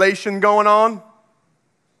stimulation going on.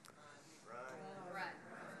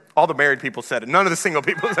 All the married people said it. None of the single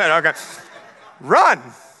people said it. Okay. Run.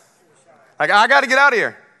 Like, I got to get out of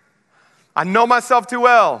here. I know myself too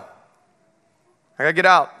well. I got to get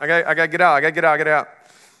out. I got to get out. I got to get out. I got to get out.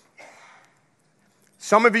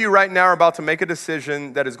 Some of you right now are about to make a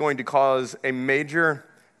decision that is going to cause a major,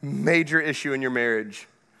 major issue in your marriage.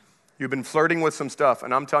 You've been flirting with some stuff,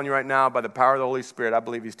 and I'm telling you right now, by the power of the Holy Spirit, I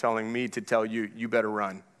believe he's telling me to tell you, you better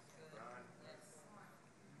run.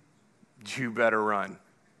 You better run.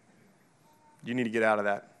 You need to get out of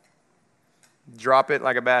that. Drop it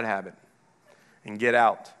like a bad habit and get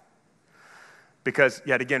out. Because,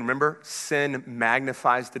 yet again, remember, sin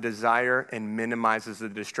magnifies the desire and minimizes the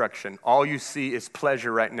destruction. All you see is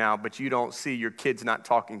pleasure right now, but you don't see your kids not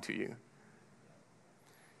talking to you.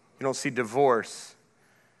 You don't see divorce.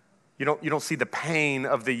 You don't see the pain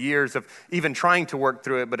of the years of even trying to work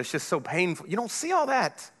through it, but it's just so painful. You don't see all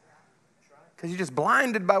that because you're just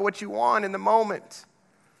blinded by what you want in the moment.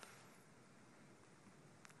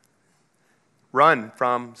 Run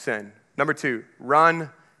from sin. Number 2, run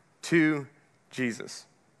to Jesus.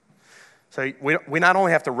 So we not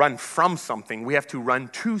only have to run from something, we have to run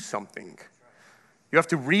to something. You have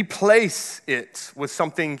to replace it with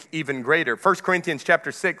something even greater. 1 Corinthians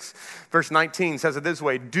chapter 6, verse 19 says it this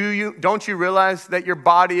way. Don't you realize that your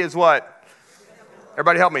body is what?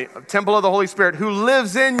 Everybody help me. A temple of the Holy Spirit who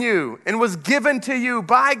lives in you and was given to you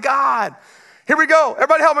by God. Here we go.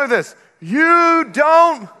 Everybody help me with this.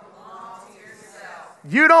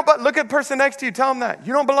 But look at the person next to you. Tell them that.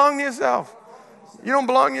 You don't belong to yourself. You don't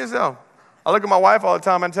belong to yourself. I look at my wife all the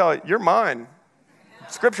time and tell her, you're mine.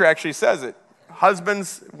 Scripture actually says it.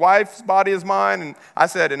 Husband's, wife's body is mine. And I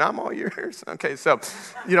said, and I'm all yours. Okay, so,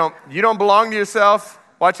 you don't belong to yourself.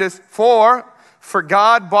 Watch this. For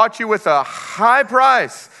God bought you with a high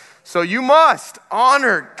price. So you must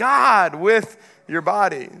honor God with your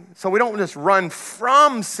body. So we don't just run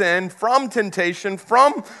from sin, from temptation,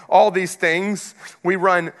 from all these things. We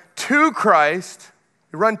run to Christ.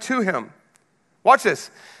 We run to him. Watch this.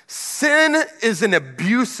 Sin is an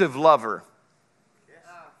abusive lover.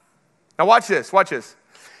 Now watch this.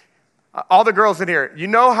 All the girls in here, you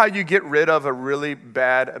know how you get rid of a really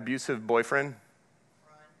bad, abusive boyfriend?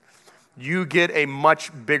 You get a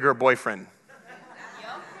much bigger boyfriend.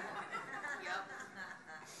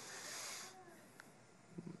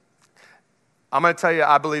 I'm going to tell you,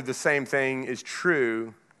 I believe the same thing is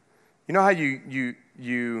true. You know how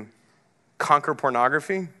you conquer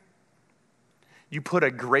pornography? You put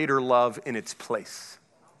a greater love in its place.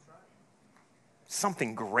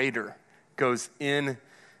 Something greater goes in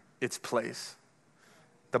its place.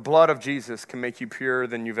 The blood of Jesus can make you purer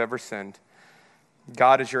than you've ever sinned.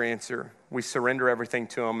 God is your answer. We surrender everything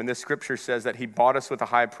to him. And this scripture says that he bought us with a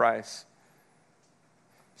high price.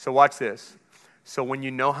 So watch this. So when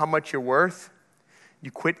you know how much you're worth,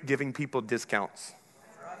 you quit giving people discounts.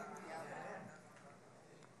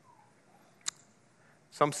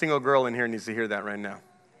 Some single girl in here needs to hear that right now.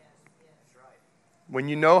 When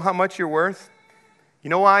you know how much you're worth, you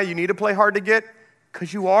know why you need to play hard to get?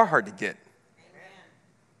 Because you are hard to get.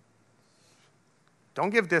 Don't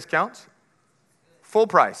give discounts. Full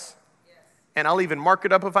price. And I'll even mark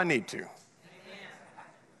it up if I need to.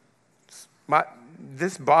 My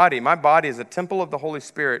body is a temple of the Holy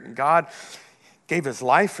Spirit, and God gave his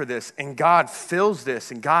life for this, and God fills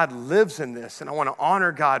this, and God lives in this, and I want to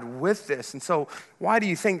honor God with this. And so why do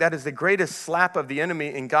you think that is the greatest slap of the enemy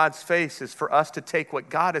in God's face, is for us to take what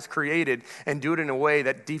God has created and do it in a way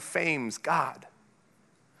that defames God?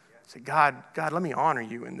 Say, God, let me honor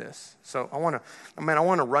you in this. So I want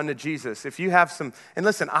to run to Jesus. If you have some, and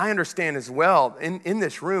listen, I understand as well, in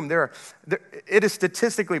this room, it is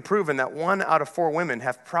statistically proven that 1 out of 4 women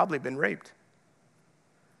have probably been raped.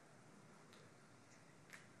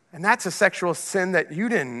 And that's a sexual sin that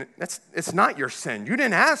it's not your sin. You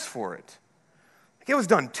didn't ask for it. It was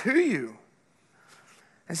done to you.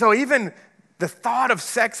 And so even the thought of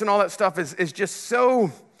sex and all that stuff is just so,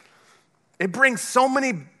 it brings so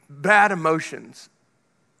many bad emotions.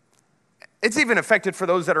 It's even affected for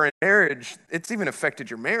those that are in marriage. It's even affected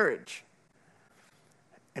your marriage.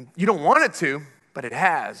 And you don't want it to, but it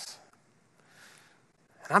has.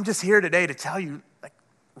 And I'm just here today to tell you,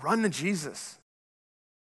 run to Jesus.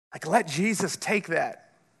 Let Jesus take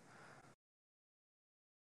that.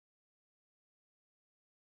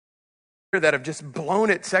 That have just blown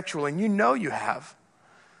it sexually, and you know you have.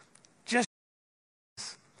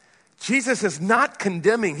 Jesus is not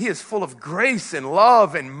condemning. He is full of grace and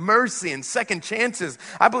love and mercy and second chances.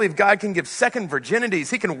 I believe God can give second virginities.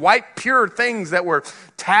 He can wipe pure things that were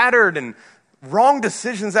tattered and wrong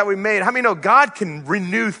decisions that we made. How many know God can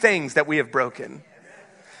renew things that we have broken?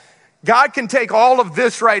 God can take all of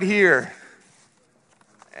this right here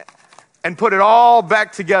and put it all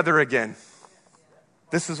back together again.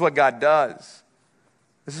 This is what God does.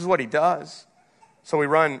 This is what he does. So we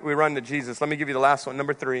run to Jesus. Let me give you the last one,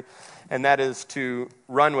 number 3, and that is to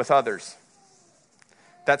run with others.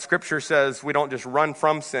 That scripture says we don't just run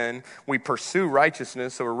from sin, we pursue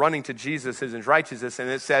righteousness. So we're running to Jesus, his righteousness,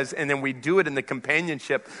 and it says, and then we do it in the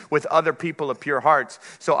companionship with other people of pure hearts.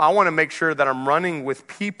 So I want to make sure that I'm running with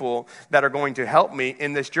people that are going to help me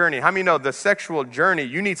in this journey. How many know the sexual journey,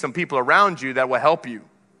 you need some people around you that will help you,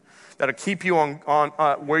 that'll keep you on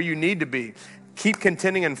where you need to be, keep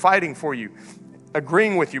contending and fighting for you,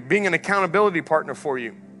 agreeing with you, being an accountability partner for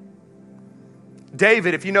you.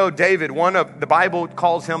 David, if you know David, the Bible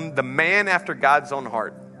calls him the man after God's own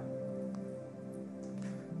heart.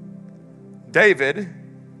 David,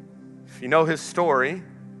 if you know his story,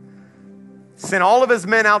 sent all of his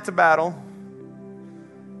men out to battle,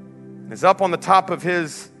 and is up on the top of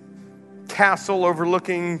his castle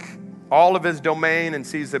overlooking all of his domain and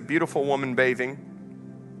sees a beautiful woman bathing.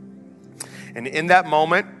 And in that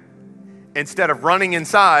moment, instead of running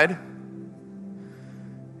inside,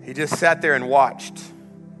 he just sat there and watched.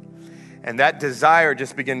 And that desire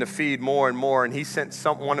just began to feed more and more. And he sent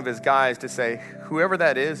one of his guys to say, whoever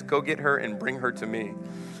that is, go get her and bring her to me.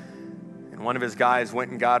 And one of his guys went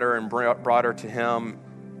and got her and brought her to him.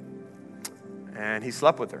 And he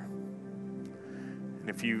slept with her. And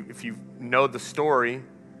if you know the story,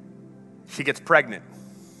 she gets pregnant.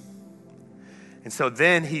 And so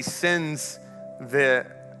then he sends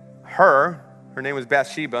her name was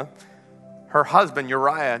Bathsheba, her husband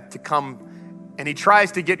Uriah, to come, and he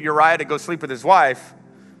tries to get Uriah to go sleep with his wife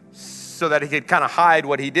so that he could kind of hide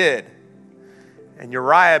what he did. And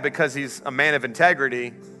Uriah, because he's a man of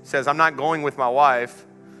integrity, says, I'm not going with my wife.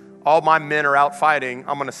 All my men are out fighting.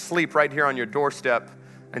 I'm going to sleep right here on your doorstep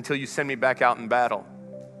until you send me back out in battle.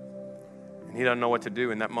 And he doesn't know what to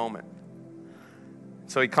do in that moment.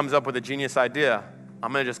 So he comes up with a genius idea.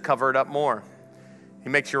 I'm going to just cover it up more. He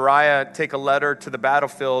makes Uriah take a letter to the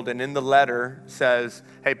battlefield, and in the letter says,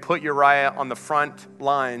 hey, put Uriah on the front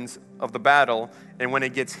lines of the battle, and when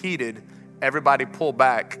it gets heated, everybody pull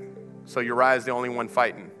back, so Uriah is the only one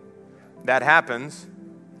fighting. That happens,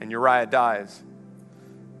 and Uriah dies.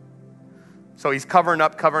 So he's covering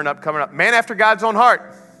up. Man after God's own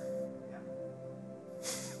heart.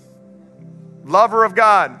 lover of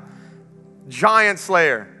God, giant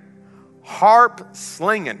slayer, harp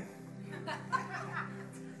slinging,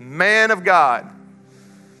 man of God.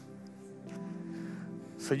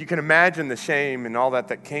 So you can imagine the shame and all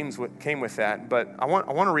that came with that. But I want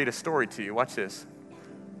to read a story to you. Watch this.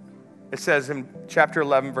 It says in chapter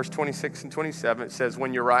 11, verse 26 and 27, it says,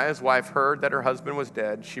 when Uriah's wife heard that her husband was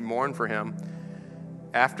dead, she mourned for him.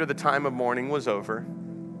 After the time of mourning was over,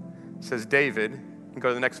 it says David, and go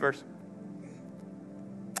to the next verse.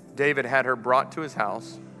 David had her brought to his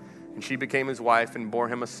house, and she became his wife and bore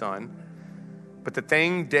him a son. But the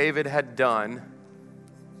thing David had done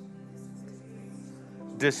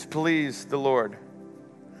displeased the Lord.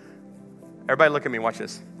 Everybody look at me, watch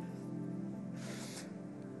this.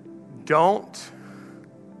 Don't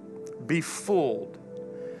be fooled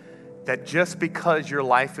that just because your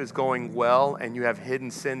life is going well and you have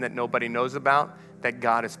hidden sin that nobody knows about, that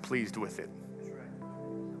God is pleased with it.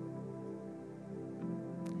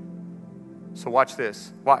 So watch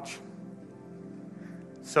this. Watch.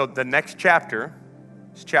 So the next chapter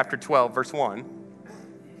is chapter 12, verse 1.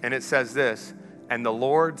 And it says this, and the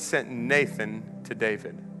Lord sent Nathan to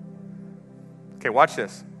David. Okay, watch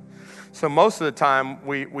this. So most of the time,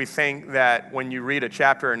 we think that when you read a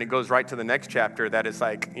chapter and it goes right to the next chapter, that is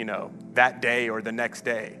like, that day or the next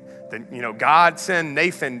day. God sent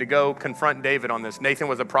Nathan to go confront David on this. Nathan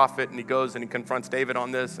was a prophet, and he goes and he confronts David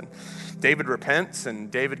on this. And David repents,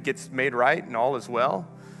 and David gets made right, and all is well.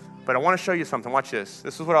 But I want to show you something. Watch this.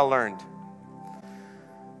 This is what I learned.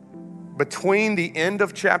 Between the end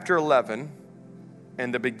of chapter 11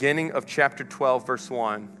 and the beginning of chapter 12, verse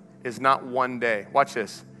 1, is not one day. Watch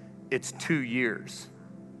this. It's 2 years.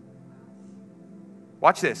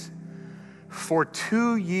 Watch this. For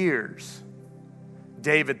 2 years,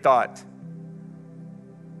 David thought,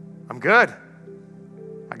 I'm good.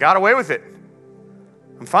 I got away with it.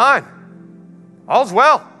 I'm fine. All's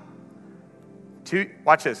well.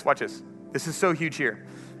 Watch this, watch this. This is so huge here.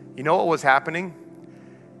 You know what was happening?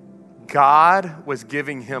 God was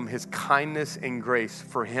giving him his kindness and grace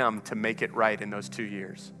for him to make it right in those 2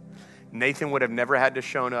 years. Nathan would have never had to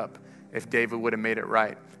shown up if David would have made it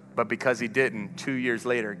right. But because he didn't, 2 years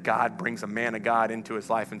later, God brings a man of God into his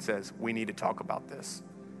life and says, we need to talk about this.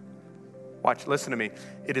 Watch, listen to me.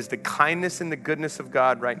 It is the kindness and the goodness of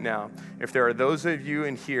God right now. If there are those of you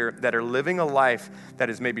in here that are living a life that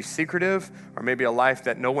is maybe secretive or maybe a life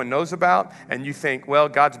that no one knows about, and you think, well,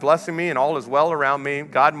 God's blessing me and all is well around me,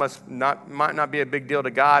 God might not be a big deal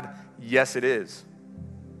to God. Yes, it is.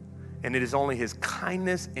 And it is only his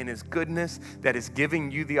kindness and his goodness that is giving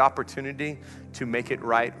you the opportunity to make it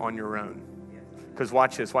right on your own. Because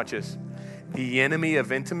watch this, watch this. The enemy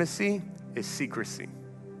of intimacy is secrecy.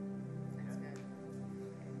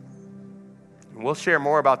 And we'll share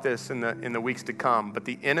more about this in the weeks to come, but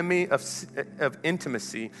the enemy of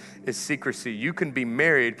intimacy is secrecy. You can be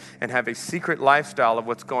married and have a secret lifestyle of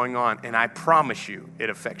what's going on, and I promise you it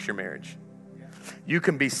affects your marriage. You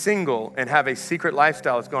can be single and have a secret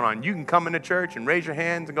lifestyle that's going on. You can come into church and raise your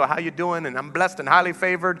hands and go, how you doing? And I'm blessed and highly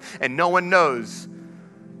favored, and no one knows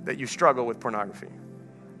that you struggle with pornography.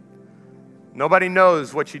 Nobody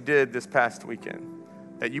knows what you did this past weekend,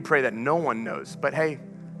 that you pray that no one knows. But hey,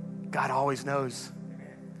 God always knows.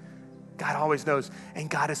 God always knows. And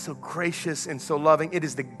God is so gracious and so loving. It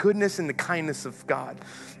is the goodness and the kindness of God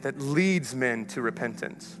that leads men to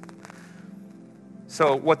repentance.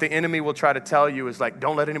 So what the enemy will try to tell you is like,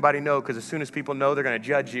 don't let anybody know, because as soon as people know, they're going to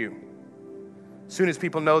judge you. As soon as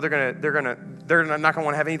people know, they're not going to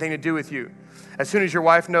want to have anything to do with you. As soon as your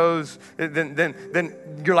wife knows,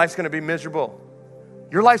 then your life's going to be miserable.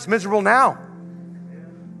 Your life's miserable now.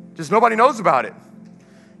 Just nobody knows about it.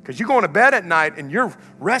 Because you're going to bed at night and you're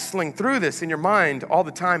wrestling through this in your mind all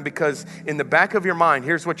the time, because in the back of your mind,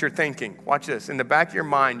 here's what you're thinking. Watch this. In the back of your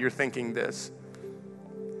mind, you're thinking this.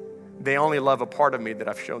 They only love a part of me that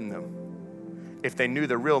I've shown them. If they knew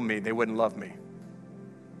the real me, they wouldn't love me.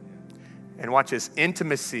 And watch this.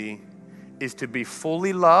 Intimacy is to be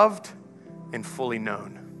fully loved and fully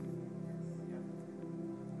known.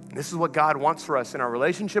 And this is what God wants for us in our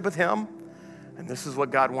relationship with him. And this is what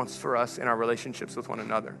God wants for us in our relationships with one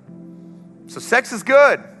another. So sex is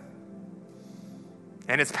good.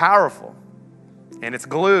 And it's powerful. And it's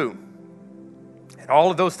glue. And all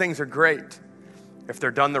of those things are great if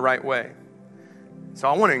they're done the right way. So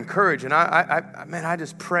I want to encourage, and I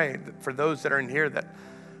just pray that for those that are in here that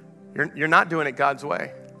you're not doing it God's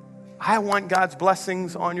way. I want God's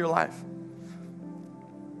blessings on your life.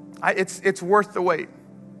 It's worth the wait.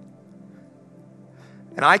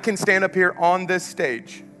 And I can stand up here on this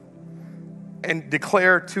stage and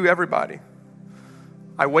declare to everybody,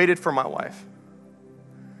 I waited for my wife.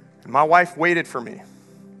 And my wife waited for me.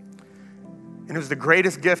 And it was the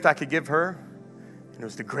greatest gift I could give her. And it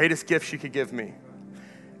was the greatest gift she could give me.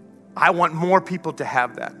 I want more people to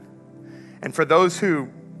have that. And for those who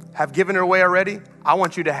have given it away already, I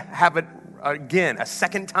want you to have it again, a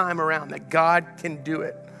second time around, that God can do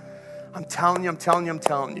it. I'm telling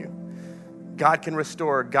you. God can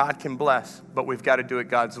restore, God can bless, but we've got to do it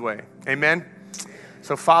God's way. Amen?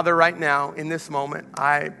 So Father, right now, in this moment,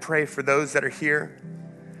 I pray for those that are here.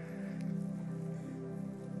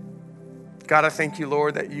 God, I thank you,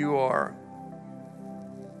 Lord, that you are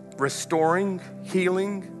restoring,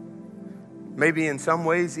 healing, maybe in some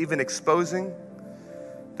ways even exposing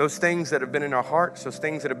those things that have been in our hearts, those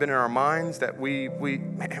things that have been in our minds that we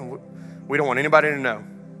don't want anybody to know.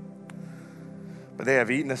 But they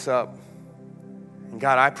have eaten us up. And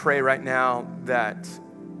God, I pray right now that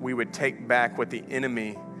we would take back what the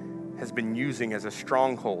enemy has been using as a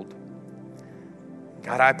stronghold.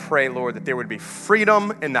 God, I pray, Lord, that there would be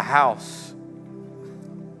freedom in the house.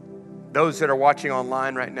 Those that are watching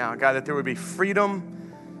online right now, God, that there would be freedom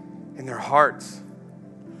in their hearts.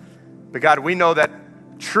 But God, we know that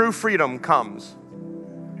true freedom comes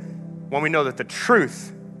when we know that the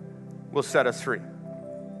truth will set us free.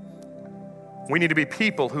 We need to be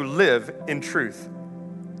people who live in truth.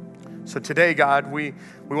 So today, God, we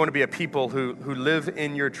want to be a people who live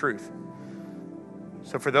in your truth.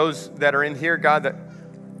 So for those that are in here, God, that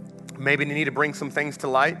maybe need to bring some things to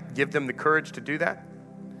light, give them the courage to do that.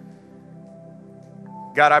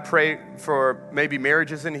 God, I pray for maybe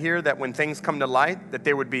marriages in here that when things come to light, that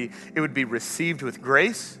it would be received with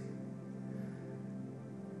grace.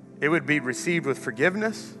 It would be received with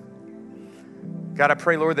forgiveness. God, I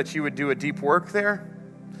pray, Lord, that you would do a deep work there.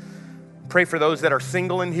 Pray for those that are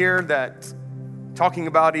single in here, that talking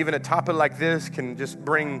about even a topic like this can just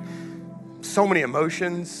bring so many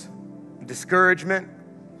emotions, discouragement.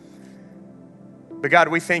 But God,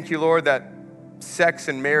 we thank you, Lord, that sex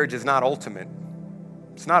and marriage is not ultimate.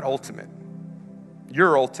 It's not ultimate.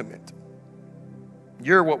 You're ultimate.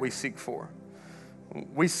 You're what we seek for.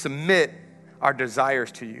 We submit our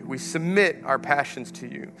desires to you. We submit our passions to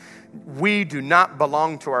you. We do not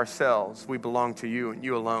belong to ourselves. We belong to you and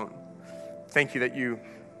you alone. Thank you that you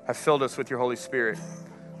have filled us with your Holy Spirit.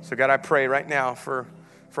 So God, I pray right now for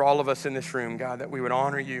all of us in this room, God, that we would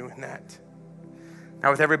honor you in that.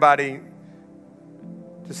 Now with everybody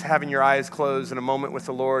just having your eyes closed in a moment with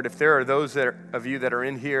the Lord, if there are those of you that are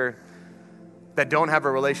in here that don't have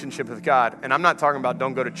a relationship with God, and I'm not talking about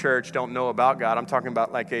don't go to church, don't know about God. I'm talking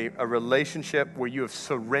about like a relationship where you have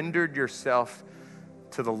surrendered yourself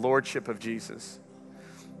to the Lordship of Jesus.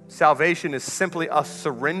 Salvation is simply us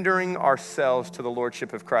surrendering ourselves to the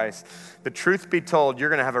Lordship of Christ. The truth be told, you're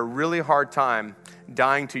going to have a really hard time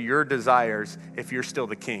dying to your desires if you're still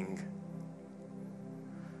the king.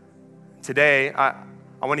 Today,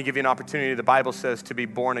 I want to give you an opportunity, the Bible says, to be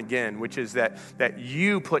born again, which is that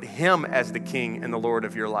you put him as the king and the Lord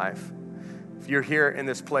of your life. If you're here in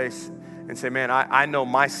this place and say, man, I know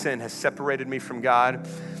my sin has separated me from God.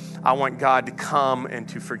 I want God to come and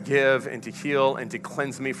to forgive and to heal and to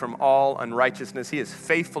cleanse me from all unrighteousness. He is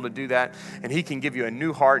faithful to do that, and he can give you a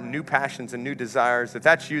new heart, new passions, and new desires. If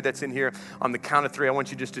that's you that's in here, on the count of 3, I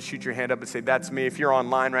want you just to shoot your hand up and say, that's me. If you're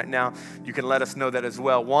online right now, you can let us know that as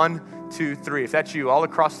well. 1, 2, 3. If that's you, all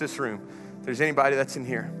across this room, if there's anybody that's in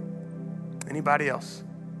here. Anybody else?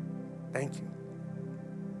 Thank you.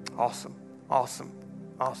 Awesome.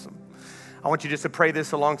 I want you just to pray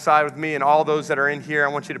this alongside with me, and all those that are in here, I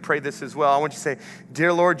want you to pray this as well. I want you to say,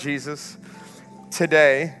 dear Lord Jesus,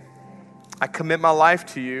 today I commit my life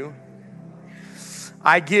to you.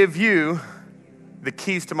 I give you the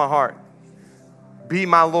keys to my heart. Be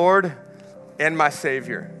my Lord and my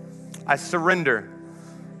Savior. I surrender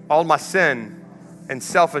all my sin and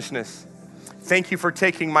selfishness. Thank you for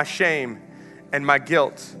taking my shame and my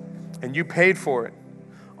guilt, and you paid for it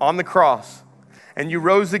on the cross, and you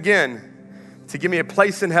rose again to give me a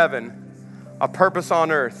place in heaven, a purpose on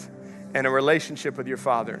earth, and a relationship with your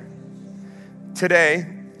Father. Today,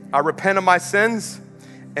 I repent of my sins,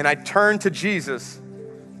 and I turn to Jesus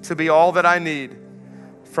to be all that I need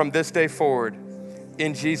from this day forward.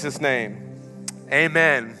 In Jesus' name,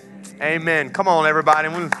 amen. Amen. Come on, everybody.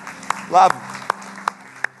 Love.